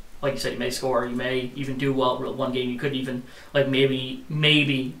 Like you said, you may score, you may even do well one game. You could even like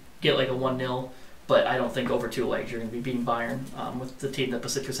maybe get like a 1-0, but I don't think over 2 legs you're going to be beating Bayern with the team that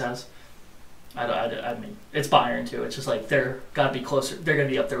Besiktas has. I mean, it's Bayern too. It's just like they're got to be closer. They're going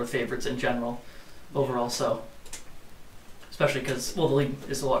to be up there with favorites in general, overall. So, especially because the league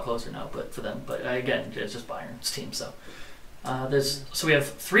is a lot closer now, but for them. But again, it's just Bayern's team. So we have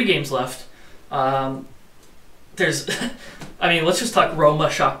 3 games left. There's, I mean, let's just talk Roma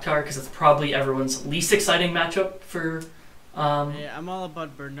Shakhtar because it's probably everyone's least exciting matchup for. Yeah, I'm all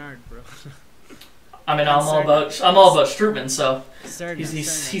about Bernard, bro. I mean, I'm all about Strootman. So Cerna,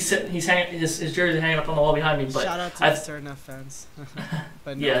 he's hanging his jersey hanging up on the wall behind me. But shout out to the Cerna fans.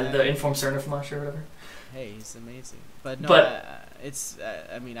 But no, yeah, the informed Cerna from last year, or whatever. Hey, he's amazing. But no, it's.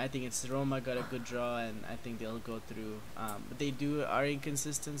 I mean, I think it's Roma got a good draw, and I think they'll go through. But they are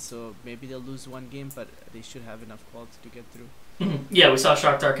inconsistent, so maybe they'll lose 1 game, but they should have enough quality to get through. Yeah, we saw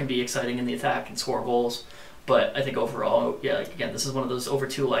Shakhtar can be exciting in the attack and score goals. But I think overall, yeah, like, again, this is one of those over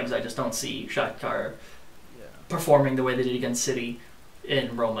 2 legs. I just don't see Shakhtar performing the way they did against City,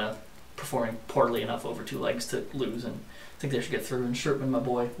 in Roma performing poorly enough over 2 legs to lose. And I think they should get through. And Strootman, my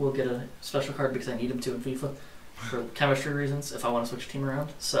boy, will get a special card because I need him to in FIFA for chemistry reasons if I want to switch a team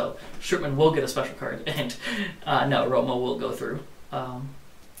around. So Strootman will get a special card. And no, Roma will go through to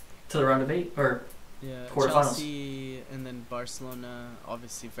the round of 8 or quarterfinals. Chelsea and then Barcelona,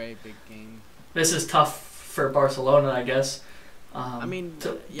 obviously very big game. This is tough for Barcelona, I guess. I mean,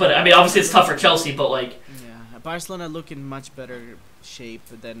 but I mean, obviously it's tough for Chelsea. But like, yeah, Barcelona look in much better shape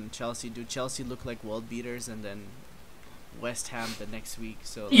than Chelsea do. Chelsea look like world beaters, and then West Ham the next week.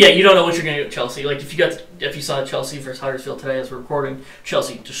 So yeah, you don't know what you're gonna get with Chelsea. Like if you saw Chelsea versus Huddersfield today as we're recording,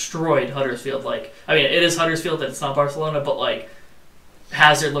 Chelsea destroyed Huddersfield. Like, I mean, it is Huddersfield, it's not Barcelona, but like,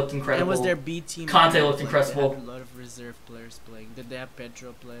 Hazard looked incredible. It was their B team. Conte looked incredible. They had a lot of reserve players playing. Did they have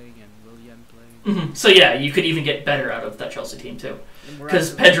Pedro playing and Willian playing? Mm-hmm. So yeah, you could even get better out of that Chelsea team too,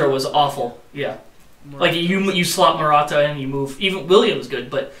 because Pedro was awful. Yeah, like you slot Morata in, you move. Even Willian was good,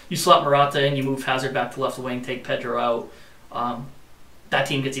 but you slot Morata in, you move Hazard back to left wing, take Pedro out. That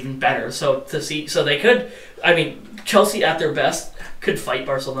team gets even better. So they could. I mean, Chelsea at their best could fight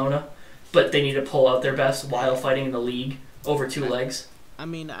Barcelona, but they need to pull out their best while fighting in the league over 2 legs. I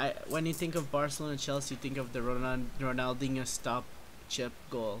mean, when you think of Barcelona and Chelsea, you think of the Ronaldinho stop chip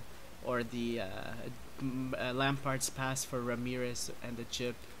goal, or the Lampard's pass for Ramirez and the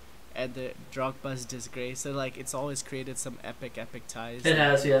chip, and the Drogba's disgrace. So like, it's always created some epic ties. It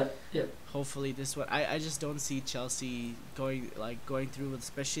has, yeah. Hopefully this one. I just don't see Chelsea going through with,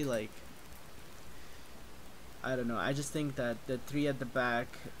 especially like, I don't know. I just think that the 3 at the back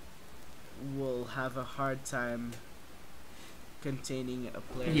will have a hard time containing a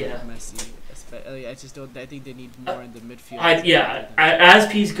player like Messi. I just don't. I think they need more in the midfield.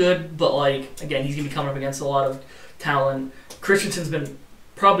 Aspie's good, but like, again, he's gonna be coming up against a lot of talent. Christensen's been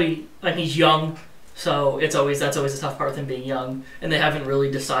probably, like, he's young, so that's always a tough part with him being young, and they haven't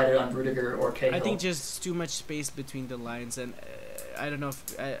really decided on Rudiger or Cahill. I think just too much space between the lines, and I don't know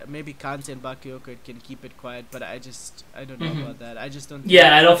if maybe Kante and Bakayoko can keep it quiet, but I don't know about that. I just don't.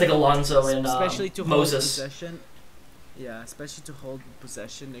 Yeah, I don't think Alonso and especially to Moses. Hold possession. Yeah, especially to hold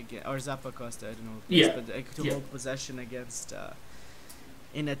possession again, or Zappacosta, I don't know. But to hold possession against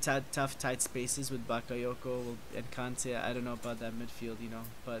in a tough, tight spaces with Bakayoko and Kante. I don't know about that midfield,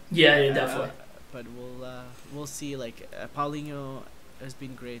 but definitely. But we'll see. Like, Paulinho has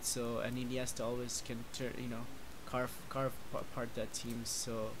been great, so, and Iniesta always can carve apart that team.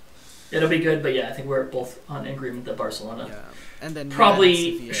 So it'll be good, but I think we're both on agreement that Barcelona. Yeah, and then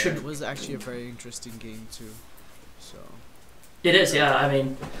probably should. It was actually a very interesting game too. So it is, yeah. I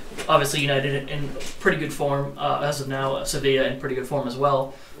mean, obviously United in pretty good form as of now. Sevilla in pretty good form as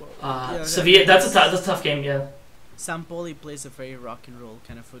well. Sevilla, that's a tough game, yeah. Sampoli plays a very rock and roll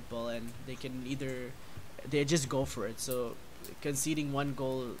kind of football, and they just go for it. So conceding 1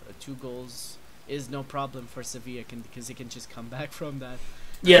 goal, 2 goals is no problem for Sevilla because they can just come back from that.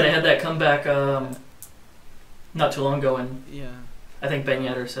 Yeah, they had that comeback not too long ago, and I think Ben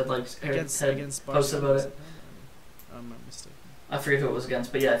Yedder said against posted about it. I'm not mistaken. I forget who it was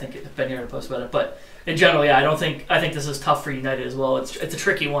against, but I think Ben Yedder posted about it. But in general, I think this is tough for United as well. It's a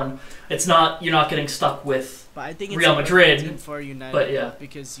tricky one. It's not, you're not getting stuck with Real Madrid for United, but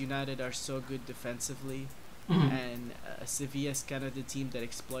because United are so good defensively, and Sevilla is kind of the team that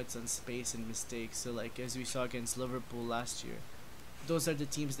exploits on space and mistakes. So like, as we saw against Liverpool last year, those are the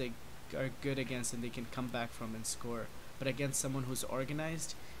teams they are good against and they can come back from and score. But against someone who's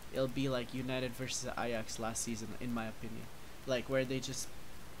organized, it'll be like United versus Ajax last season, in my opinion. Like, where they just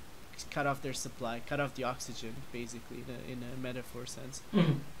cut off their supply, cut off the oxygen, basically, in a metaphor sense.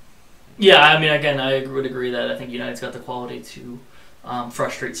 Yeah, I mean, again, I would agree that I think United's got the quality to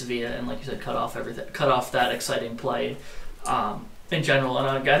frustrate Sevilla and, like you said, cut off that exciting play in general.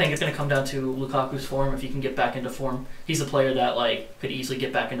 And I think it's going to come down to Lukaku's form. If he can get back into form, he's a player that could easily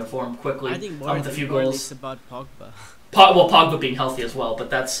get back into form quickly. I think more with a few goals. It's about Pogba. Pogba being healthy as well,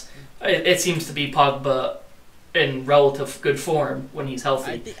 but it seems to be Pogba in relative good form when he's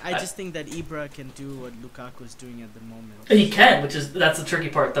healthy. I just think that Ibra can do what Lukaku is doing at the moment. He can, that's the tricky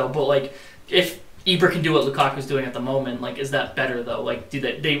part though. But like, if Ibra can do what Lukaku's doing at the moment, like, is that better though? Like,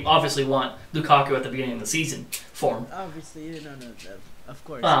 they obviously want Lukaku at the beginning of the season form. Obviously, no, of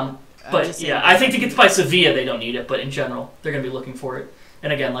course. But I think to get by Sevilla, they don't need it. But in general, they're going to be looking for it.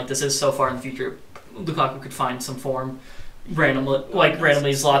 And again, like, this is so far in the future, Lukaku could find some form randomly.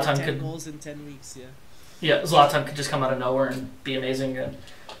 Zlatan 10 could goals in 10 weeks. Yeah, Zlatan could just come out of nowhere and be amazing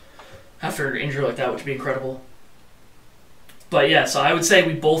after an injury like that, which would be incredible. But so I would say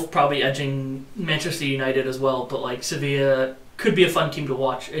we both probably edging Manchester United as well. But like, Sevilla could be a fun team to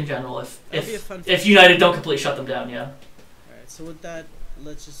watch in general if United don't completely shut them down. Yeah. All right. So with that,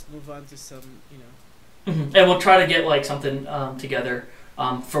 let's just move on to some, And we'll try to get like something together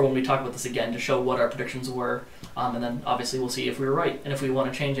for when we talk about this again to show what our predictions were, and then obviously we'll see if we were right and if we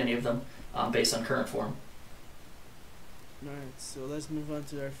want to change any of them based on current form. Alright, so let's move on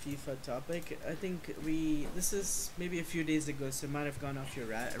to our FIFA topic. I think this is maybe a few days ago, so it might have gone off your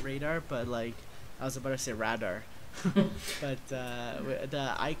radar, but like, I was about to say radar. But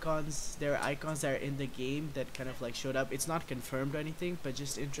the icons, there are icons that are in the game that kind of like showed up. It's not confirmed or anything, but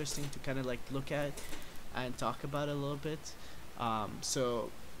just interesting to kind of like look at and talk about a little bit. So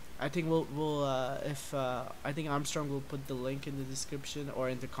I think I think Armstrong will put the link in the description or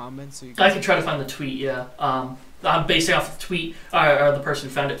in the comments. So I can try to find the tweet. Yeah, I'm basing off the tweet or the person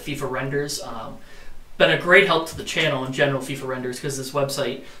who found it. FIFA Renders. Been a great help to the channel in general. FIFA Renders, because this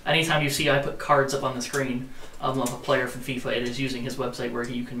website. Anytime you see I put cards up on the screen of a player from FIFA, it is using his website where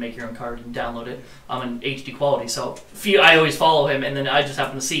you can make your own card and download it in HD quality. So I always follow him, and then I just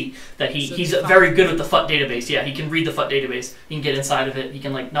happen to see that he's very good with the FUT database. Yeah, he can read the FUT database. He can get inside of it. He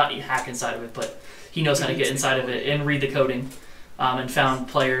can not hack inside of it, but he knows how to get inside of it and read the coding. and found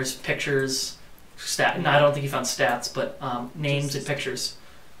players, pictures, No, I don't think he found stats, but names and pictures.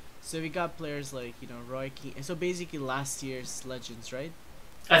 So we got players like Roy Keane. So basically last year's legends, right?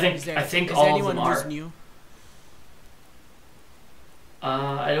 I think all of them are. Who's new?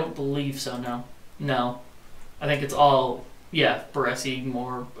 I don't believe so. No. I think it's all Baresi,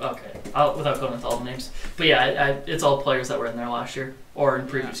 Moore. Okay, without going into all the names, but it's all players that were in there last year or in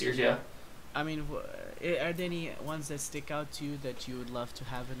previous years. Yeah. I mean, are there any ones that stick out to you that you would love to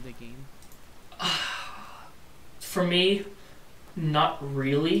have in the game? For me, not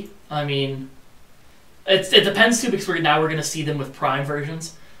really. I mean, it depends too, because we're going to see them with Prime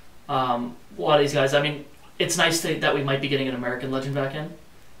versions. A lot of these guys. I mean, it's nice that we might be getting an American legend back in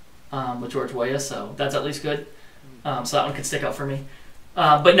with George Weah, so that's at least good. So that one could stick out for me.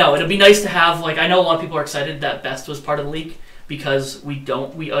 But no, it'll be nice to have, I know a lot of people are excited that Best was part of the league, because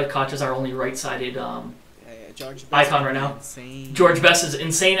Koch is our only right-sided icon right now. Insane. George Best is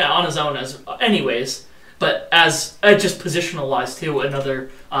insane on his own anyways, but as just positional-wise too, another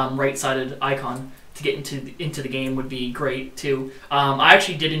right-sided icon to get into the game would be great too. I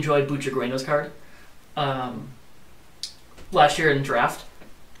actually did enjoy Buchagreno's card last year in draft.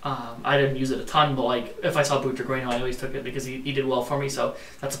 I didn't use it a ton, but if I saw Buchagreno, I always took it because he did well for me. So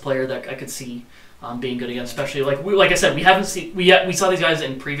that's a player that I could see being good again, especially like I said, we saw these guys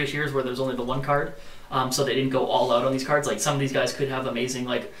in previous years where there's only the one card, so they didn't go all out on these cards. Like some of these guys could have amazing.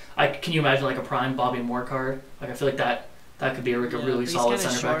 Can you imagine a prime Bobby Moore card? I feel like that could be a really solid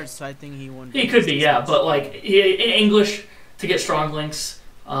center short, back. So I think he won't. He could be, but in English to get strong links,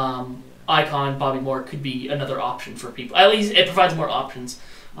 icon Bobby Moore could be another option for people. At least it provides more options.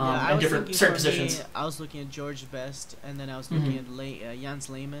 In different certain positions. I was looking at George Best, and then I was looking at Jans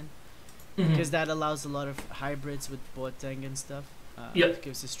Lehmann, Mm-hmm. because that allows a lot of hybrids with Boateng and stuff. It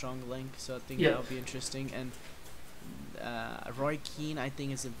gives a strong link, so I think that would be interesting. And Roy Keane, I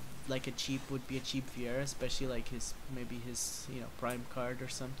think would be a cheap Vieira, especially his prime card or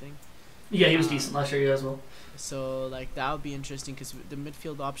something. Yeah, he was decent last year as well. So that would be interesting because the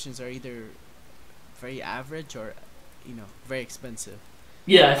midfield options are either very average or very expensive.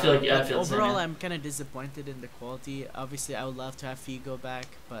 Yeah, I feel like I feel the same, overall, I'm kind of disappointed in the quality. Obviously, I would love to have Figo back,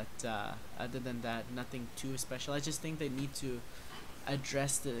 but other than that, nothing too special. I just think they need to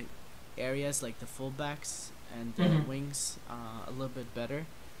address the areas like the fullbacks and the wings a little bit better,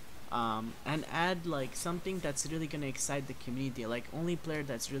 and add something that's really gonna excite the community. Only player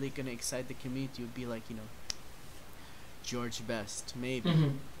that's really gonna excite the community would be George Best,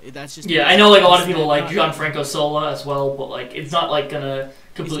 maybe. That's just I know a lot of people like Gianfranco Sola as well, but it's not gonna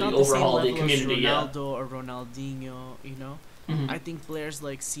completely overhaul the community. Ronaldo or Ronaldinho, I think players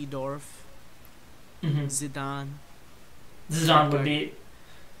like Seedorf, Zidane would be.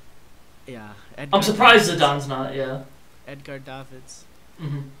 Yeah, I'm surprised Zidane's not. Yeah, Edgar Davids.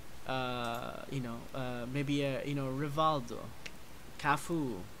 Maybe Rivaldo,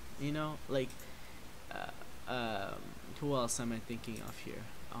 Cafu. Who else am I thinking of here?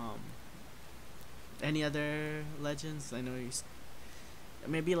 Any other legends? I know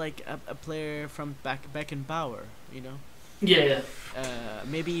maybe a player from Beckenbauer, Yeah.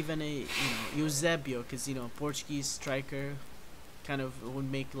 Maybe even a Eusebio, because Portuguese striker, kind of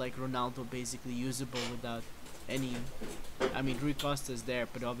would make Ronaldo basically usable without any. I mean, Rui Costa's there,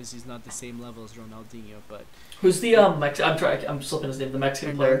 but obviously he's not the same level as Ronaldinho. But who's the I'm slipping his name. The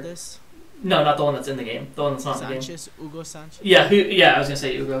Mexican Hernandez? player. No, not the one that's in the game. The one that's not in the game. Ugo Sanchez. Yeah, I was gonna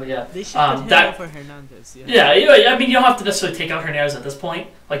say Ugo. Yeah. They should put him over Hernandez. Yeah. I mean, you don't have to necessarily take out Hernandez at this point.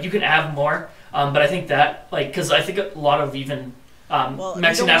 You can have more, but I think that because I think a lot of even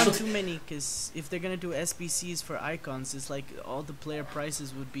Mexican national too many, because if they're gonna do SBCs for icons, it's all the player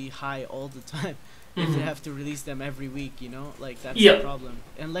prices would be high all the time. If they have to release them every week, that's the problem.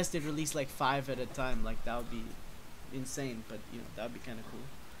 Unless they release 5 at a time, that would be insane. But that would be kind of cool.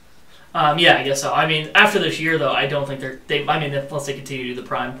 I guess so. I mean, after this year, though, I don't think unless they continue to do the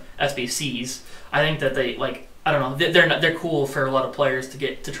Prime SBCs, I think that they I don't know, they're cool for a lot of players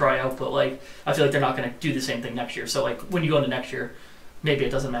to try out, but I feel like they're not going to do the same thing next year. So when you go into next year, maybe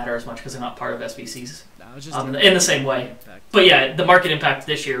it doesn't matter as much because they're not part of SBCs in the same way. Impact. But the market impact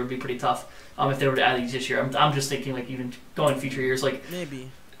this year would be pretty tough if they were to add these this year. I'm just thinking even going future years, maybe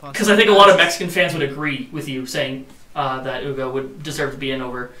because I think a lot of Mexican fans would agree with you saying that Ugo would deserve to be in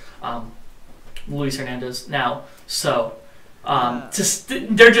over Luis Hernandez now. So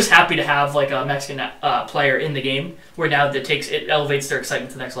they're just happy to have a Mexican player in the game where now it elevates their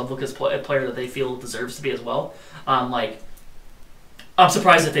excitement to the next level because a player that they feel deserves to be as well. I'm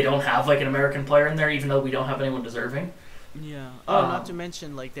surprised that they don't have an American player in there, even though we don't have anyone deserving. Yeah. Oh, not to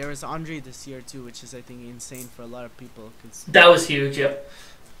mention, like, there was Andre this year too, which is, I think, insane for a lot of people. Cause That was huge. Yep.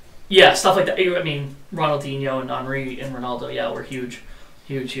 Yeah, stuff like that. I mean, Ronaldinho and Henry and Ronaldo, yeah, were huge,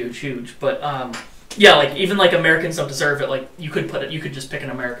 huge, huge, huge. But yeah, like even like Americans don't deserve it. Like you could just pick an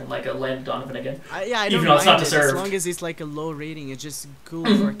American like a Landon Donovan again. I don't even though it's mind not it, deserved. as long as it's like a low rating. It's just cool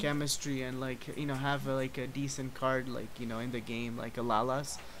for chemistry and like have like a decent card like in the game like a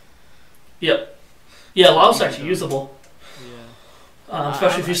Lalas. Yep. Yeah, Lao's actually usable. Yeah.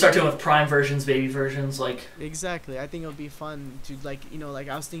 Especially if you start doing with prime versions, baby versions, like exactly. I think it'll be fun to like like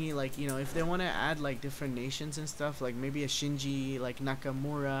I was thinking like if they want to add like different nations and stuff, like maybe a Shinji like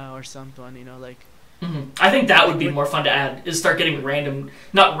Nakamura or something, like. I think that would be more fun to add. Is start getting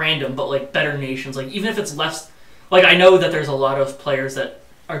not random, but like better nations. Like even if it's less, like I know that there's a lot of players that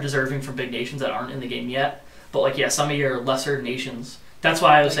are deserving from big nations that aren't in the game yet. But like some of your lesser nations. That's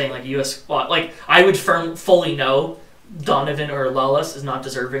why I was saying like U.S. squad. Like I would fully know. Donovan or Lalas is not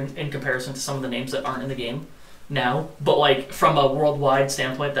deserving in comparison to some of the names that aren't in the game now. But like from a worldwide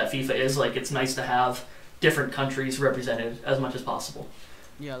standpoint that FIFA is, like it's nice to have different countries represented as much as possible.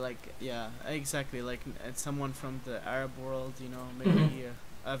 Yeah, exactly. Like someone from the Arab world, maybe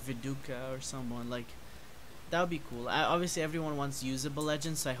a Viduka or someone like that would be cool. Obviously, everyone wants usable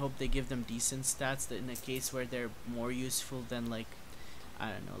legends, so I hope they give them decent stats. That in a case where they're more useful than like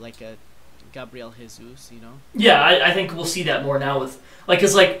I don't know, like a Gabriel Jesus, Yeah, I think we'll see that more now with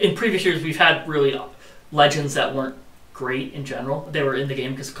because like in previous years we've had really legends that weren't great in general. They were in the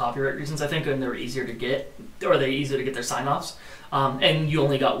game because of copyright reasons, I think, and they were easier to get, or they easier to get their sign-offs. And you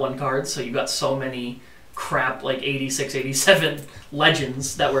only got one card, so you got so many crap like 86, 87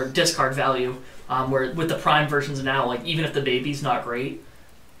 legends that were discard value. Where with the prime versions now, like even if the baby's not great,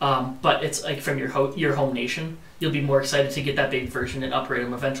 but it's like from your home nation, you'll be more excited to get that baby version and upgrade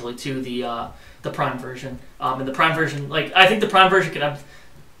them eventually to the prime version. And the prime version, like I think the prime version can have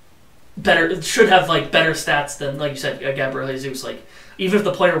should have like better stats than like you said, Gabriel Jesus. Like even if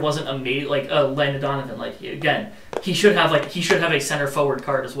the player wasn't amazing, like Landon Donovan, like again, he should have a center forward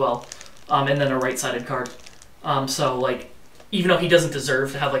card as well, and then a right sided card. So like even though he doesn't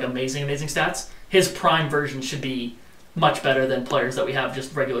deserve to have like amazing stats, his prime version should be much better than players that we have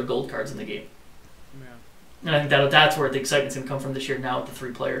just regular gold cards in the game. And I think that's where the excitement's going to come from this year now with the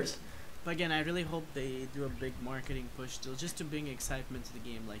 3 players. But again, I really hope they do a big marketing push still, just to bring excitement to the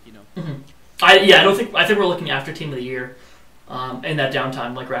game, like, I think we're looking after Team of the Year, in that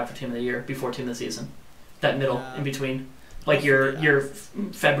downtime, like right after Team of the Year, before Team of the Season. That middle, in between. Like your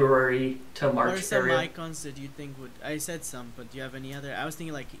February to March area. What are some icons that you think would... I said some, but do you have any other... I was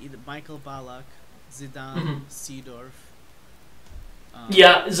thinking like either Michael Ballack, Zidane, Seedorf.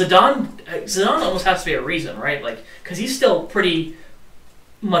 Yeah, Zidane almost has to be a reason, right? Like, because he's still pretty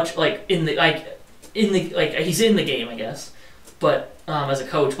much like he's in the game, I guess, but as a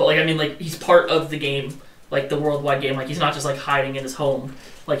coach. But like I mean, like he's part of the game, like the worldwide game. Like he's not just like hiding in his home.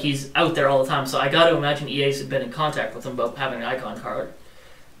 Like he's out there all the time. So I got to imagine EA's had been in contact with him about having an icon card.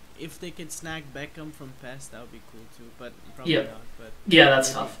 If they could snag Beckham from PES, that would be cool too. But probably not. But yeah,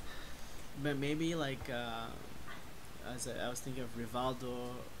 that's tough. But maybe like. I was thinking of Rivaldo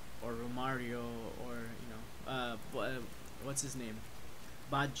or Romario or what's his name,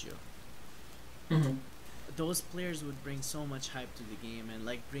 Baggio. Those players would bring so much hype to the game and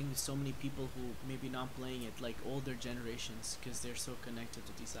like bring so many people who maybe not playing it, like older generations, because they're so connected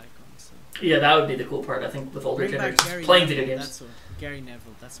to these icons. So. Yeah, that would be the cool part. I think with older generations playing video games. Gary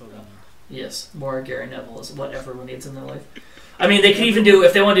Neville. That's what we need. Yes, more Gary Neville is what everyone needs in their life. I mean, they could even do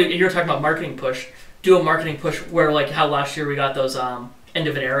if they want to. You're talking about marketing push. Do a marketing push where, like, how last year we got those end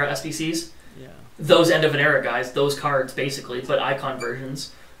of an era SBCs. Yeah. Those end of an era guys, those cards basically, but icon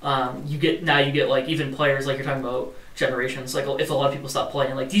versions. You get like even players like you're talking about generations. Like if a lot of people stop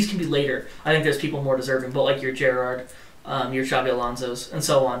playing, like these can be later. I think there's people more deserving, but like your Gerrard, your Xabi Alonso's, and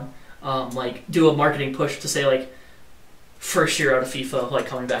so on. Like do a marketing push to say like first year out of FIFA, like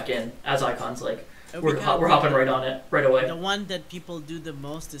coming back in as icons, like. We're hopping right on it right away. The one that people do the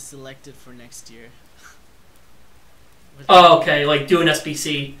most is selected for next year. Oh, okay. Like do an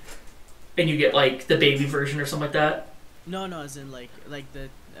SBC, and you get like the baby version or something like that. No, as in like the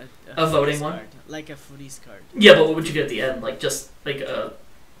a voting one, card. Like a footies card. Yeah, but what would you get at the end? Like just like a.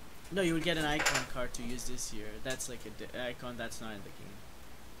 No, you would get an icon card to use this year. That's like an icon that's not in the game.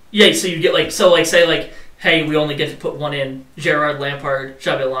 Yeah, so you get like say like, hey, we only get to put one in Gerrard, Lampard,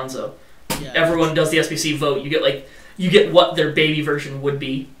 Xabi Alonso. Yeah, everyone does the SBC vote. You get what their baby version would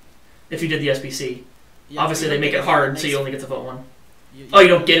be if you did the SBC. Yeah, obviously, they make it hard, so you only get to vote one. You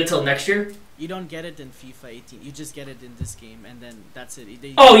don't get it till next year? You don't get it in FIFA 18. You just get it in this game, and then that's it.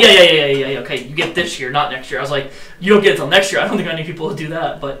 Oh yeah. Okay, you get this year, not next year. I was like, you don't get it till next year. I don't think many people will do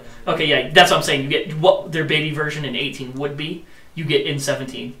that. But okay, yeah, that's what I'm saying. You get what their baby version in 18 would be. You get in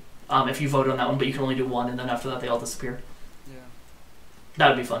 17 if you vote on that one, but you can only do one, and then after that they all disappear. Yeah, that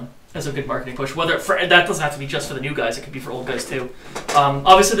would be fun. That's a good marketing push. That doesn't have to be just for the new guys. It could be for old guys too.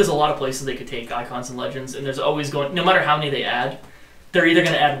 Obviously, there's a lot of places they could take icons and legends, and there's always going. No matter how many they add, they're either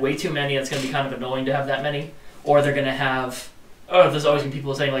going to add way too many. It's going to be kind of annoying to have that many, or they're going to have. Oh, there's always been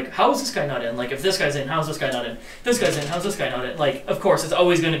people saying like, "How is this guy not in?" Like, if this guy's in, how's this guy not in? This guy's in, how's this guy not in? Like, of course, it's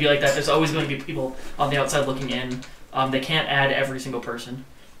always going to be like that. There's always going to be people on the outside looking in. They can't add every single person.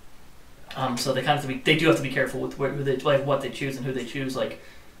 So they kind of have to be. They do have to be careful with what they choose and who they choose. Like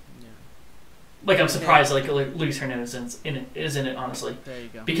I'm surprised like Luis Hernandez is in it honestly. There you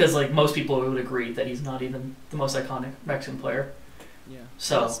go. Because like most people would agree that he's not even the most iconic Mexican player. Yeah.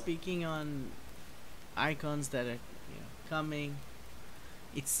 So speaking on icons that are coming,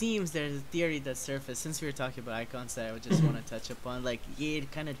 it seems there's a theory that surfaced since we were talking about icons that I would just want to touch upon. Like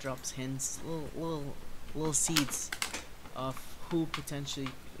it kind of drops hints, little seeds of who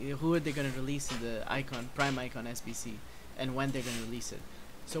are they going to release in the Prime Icon SBC and when they're going to release it.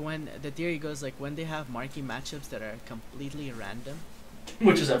 So when the theory goes like when they have marquee matchups that are completely random,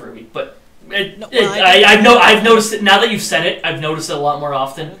 which is every week, but I've noticed it now that you've said it. I've noticed it a lot more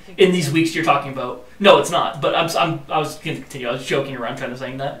often in these weeks you're talking about. No, it's not. But I was going to continue. I was joking around trying to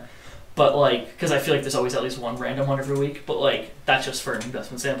saying that, but like because I feel like there's always at least one random one every week. But like that's just for an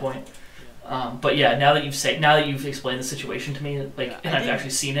investment standpoint. But yeah, now that you've explained the situation to me, and I've actually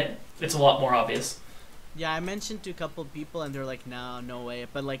seen it, it's a lot more obvious. Yeah, I mentioned to a couple people and they're like, no way.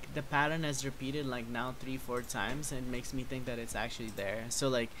 But like the pattern has repeated like now 3-4 times and it makes me think that it's actually there. So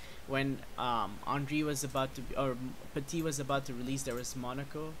like when Henry was about to or Petit was about to release, there was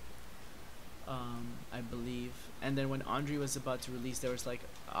Monaco, I believe. And then when Henry was about to release, there was like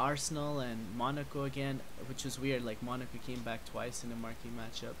Arsenal and Monaco again, which was weird. Like Monaco came back twice in a marquee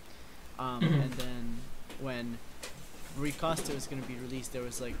matchup. And then when Rui Costa was going to be released, there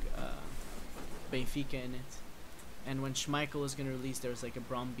was like Benfica in it, and when Schmeichel was gonna release, there was like a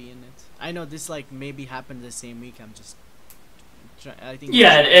Bromby in it. I know this like maybe happened the same week. I'm just, I think.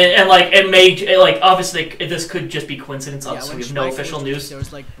 Yeah, and like it may like obviously this could just be coincidence. Obviously, we have no official news. There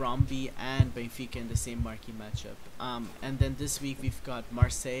was like Bromby and Benfica in the same marquee matchup. And then this week we've got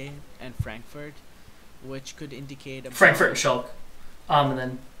Marseille and Frankfurt, which could indicate Frankfurt and Schalke, and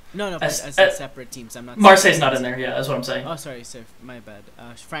then. No, as separate teams. I'm not. Marseille's not in there. Yeah, that's what I'm saying. Oh, sorry, my bad.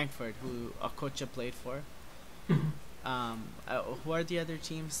 Frankfurt, who Okocha played for. Who are the other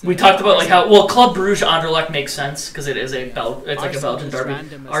teams? We talked about like how Club Brugge Anderlecht makes sense because it is it's like a Belgian derby.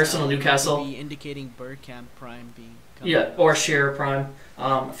 Arsenal Newcastle. Be indicating Bergkamp Prime being. Or Shearer Prime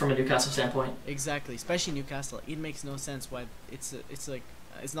from a Newcastle standpoint. Exactly, especially Newcastle. It makes no sense why it's like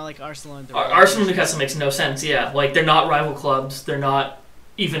it's not like Arsenal and Arsenal and Newcastle makes no sense. Yeah, like they're not rival clubs. They're not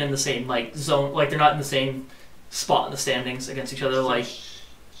even in the same like zone. Like they're not in the same spot in the standings against each other. Like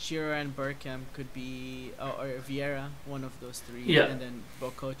Shearer and Bergkamp could be, or Vieira, one of those three. Yeah. And then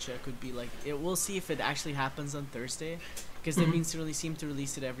Bococha could be like. We'll see if it actually happens on Thursday, because they seem to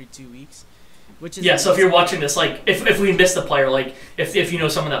release it every 2 weeks. Which is so if you're watching this, like if we missed the player, like if you know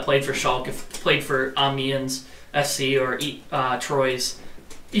someone that played for Schalke, played for Amiens SC or Troyes,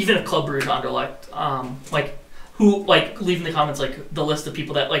 even a Club Brugge Anderlecht, like who leave in the comments like the list of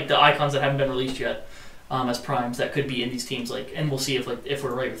people that like the icons that haven't been released yet as primes that could be in these teams, like, and we'll see if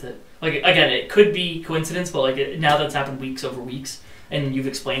we're right with it. Like again, it could be coincidence, but like now that's happened weeks over weeks, and you've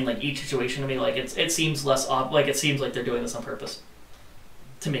explained like each situation to me, like it seems less like it seems like they're doing this on purpose.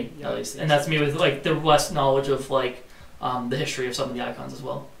 To me, at least, and that's me with like the less knowledge of like the history of some of the icons as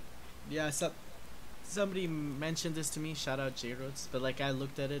well. Yeah, somebody mentioned this to me. Shout out J Rhodes, but like I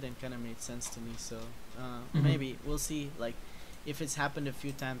looked at it and kind of made sense to me. So maybe we'll see. Like if it's happened a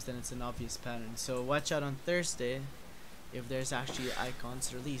few times, then it's an obvious pattern. So watch out on Thursday if there's actually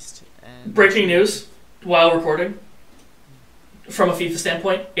icons released. And breaking news while recording. From a FIFA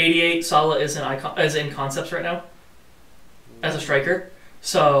standpoint, 88 Salah is in concepts right now as a striker.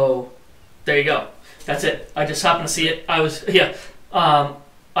 So, there you go. That's it. I just happened to see it. I didn't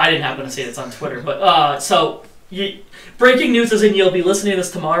happen to see it. It's on Twitter. But, breaking news is in you'll be listening to this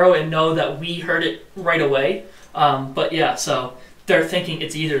tomorrow and know that we heard it right away. But yeah, so they're thinking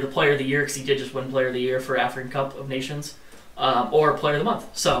it's either the player of the year, because he did just win player of the year for African Cup of Nations, or player of the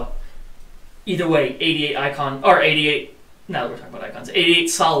month. So, either way, 88 now that we're talking about icons,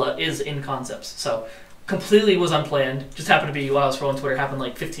 88 Salah is in concepts. So, completely was unplanned. Just happened to be while I was scrolling Twitter. Happened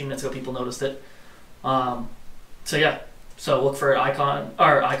like 15 minutes ago. People noticed it. So yeah, So look for Icon,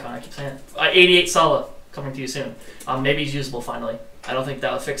 I keep saying it. 88 Salah coming to you soon. Maybe he's usable finally. I don't think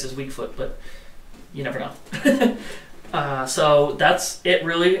that'll fix his weak foot, but you never know. So that's it,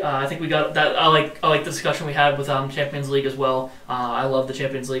 really. I think we got that. I like the discussion we had with Champions League as well. I love the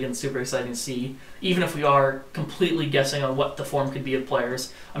Champions League, and it's super exciting to see. Even if we are completely guessing on what the form could be of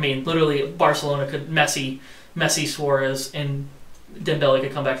players, I mean, literally, Barcelona could Messi, Suarez, and Dembele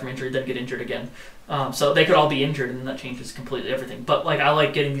could come back from injury, then get injured again. So they could all be injured, and that changes completely everything. But like, I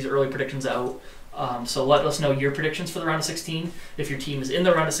like getting these early predictions out. So let us know your predictions for the round of 16 if your team is in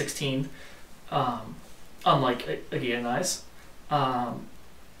the round of 16. Unlike Aguia and I's.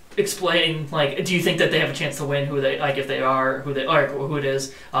 Explain, like, do you think that they have a chance to win? Who they like, if they are, who they are, who it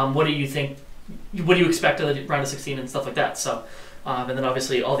is? What do you think? What do you expect of the round of 16 and stuff like that? So, and then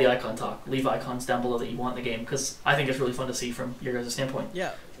obviously all the icon talk. Leave icons down below that you want in the game, because I think it's really fun to see from your guys' standpoint.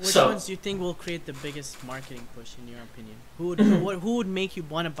 Yeah. Which ones do you think will create the biggest marketing push in your opinion? Who would make you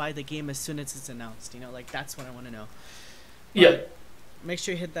want to buy the game as soon as it's announced? You know, like, that's what I want to know. Yeah. Make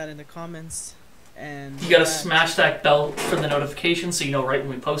sure you hit that in the comments. And you gotta smash that bell for the notifications so you know right when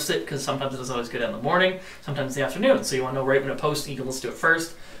we post it, because sometimes it doesn't always get out in the morning, sometimes in the afternoon, so you want to know right when it posts and you can listen to it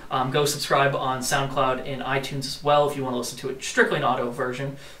first. Go subscribe on SoundCloud and iTunes as well if you want to listen to it strictly an audio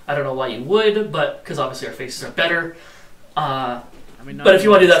version. I don't know why you would, but because obviously our faces are better. But if you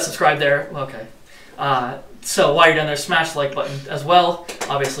want to do that, subscribe there. Okay. So while you're down there, smash the like button as well.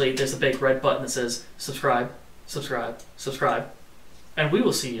 Obviously, there's a big red button that says subscribe, subscribe, subscribe. And we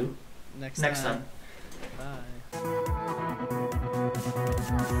will see you next time.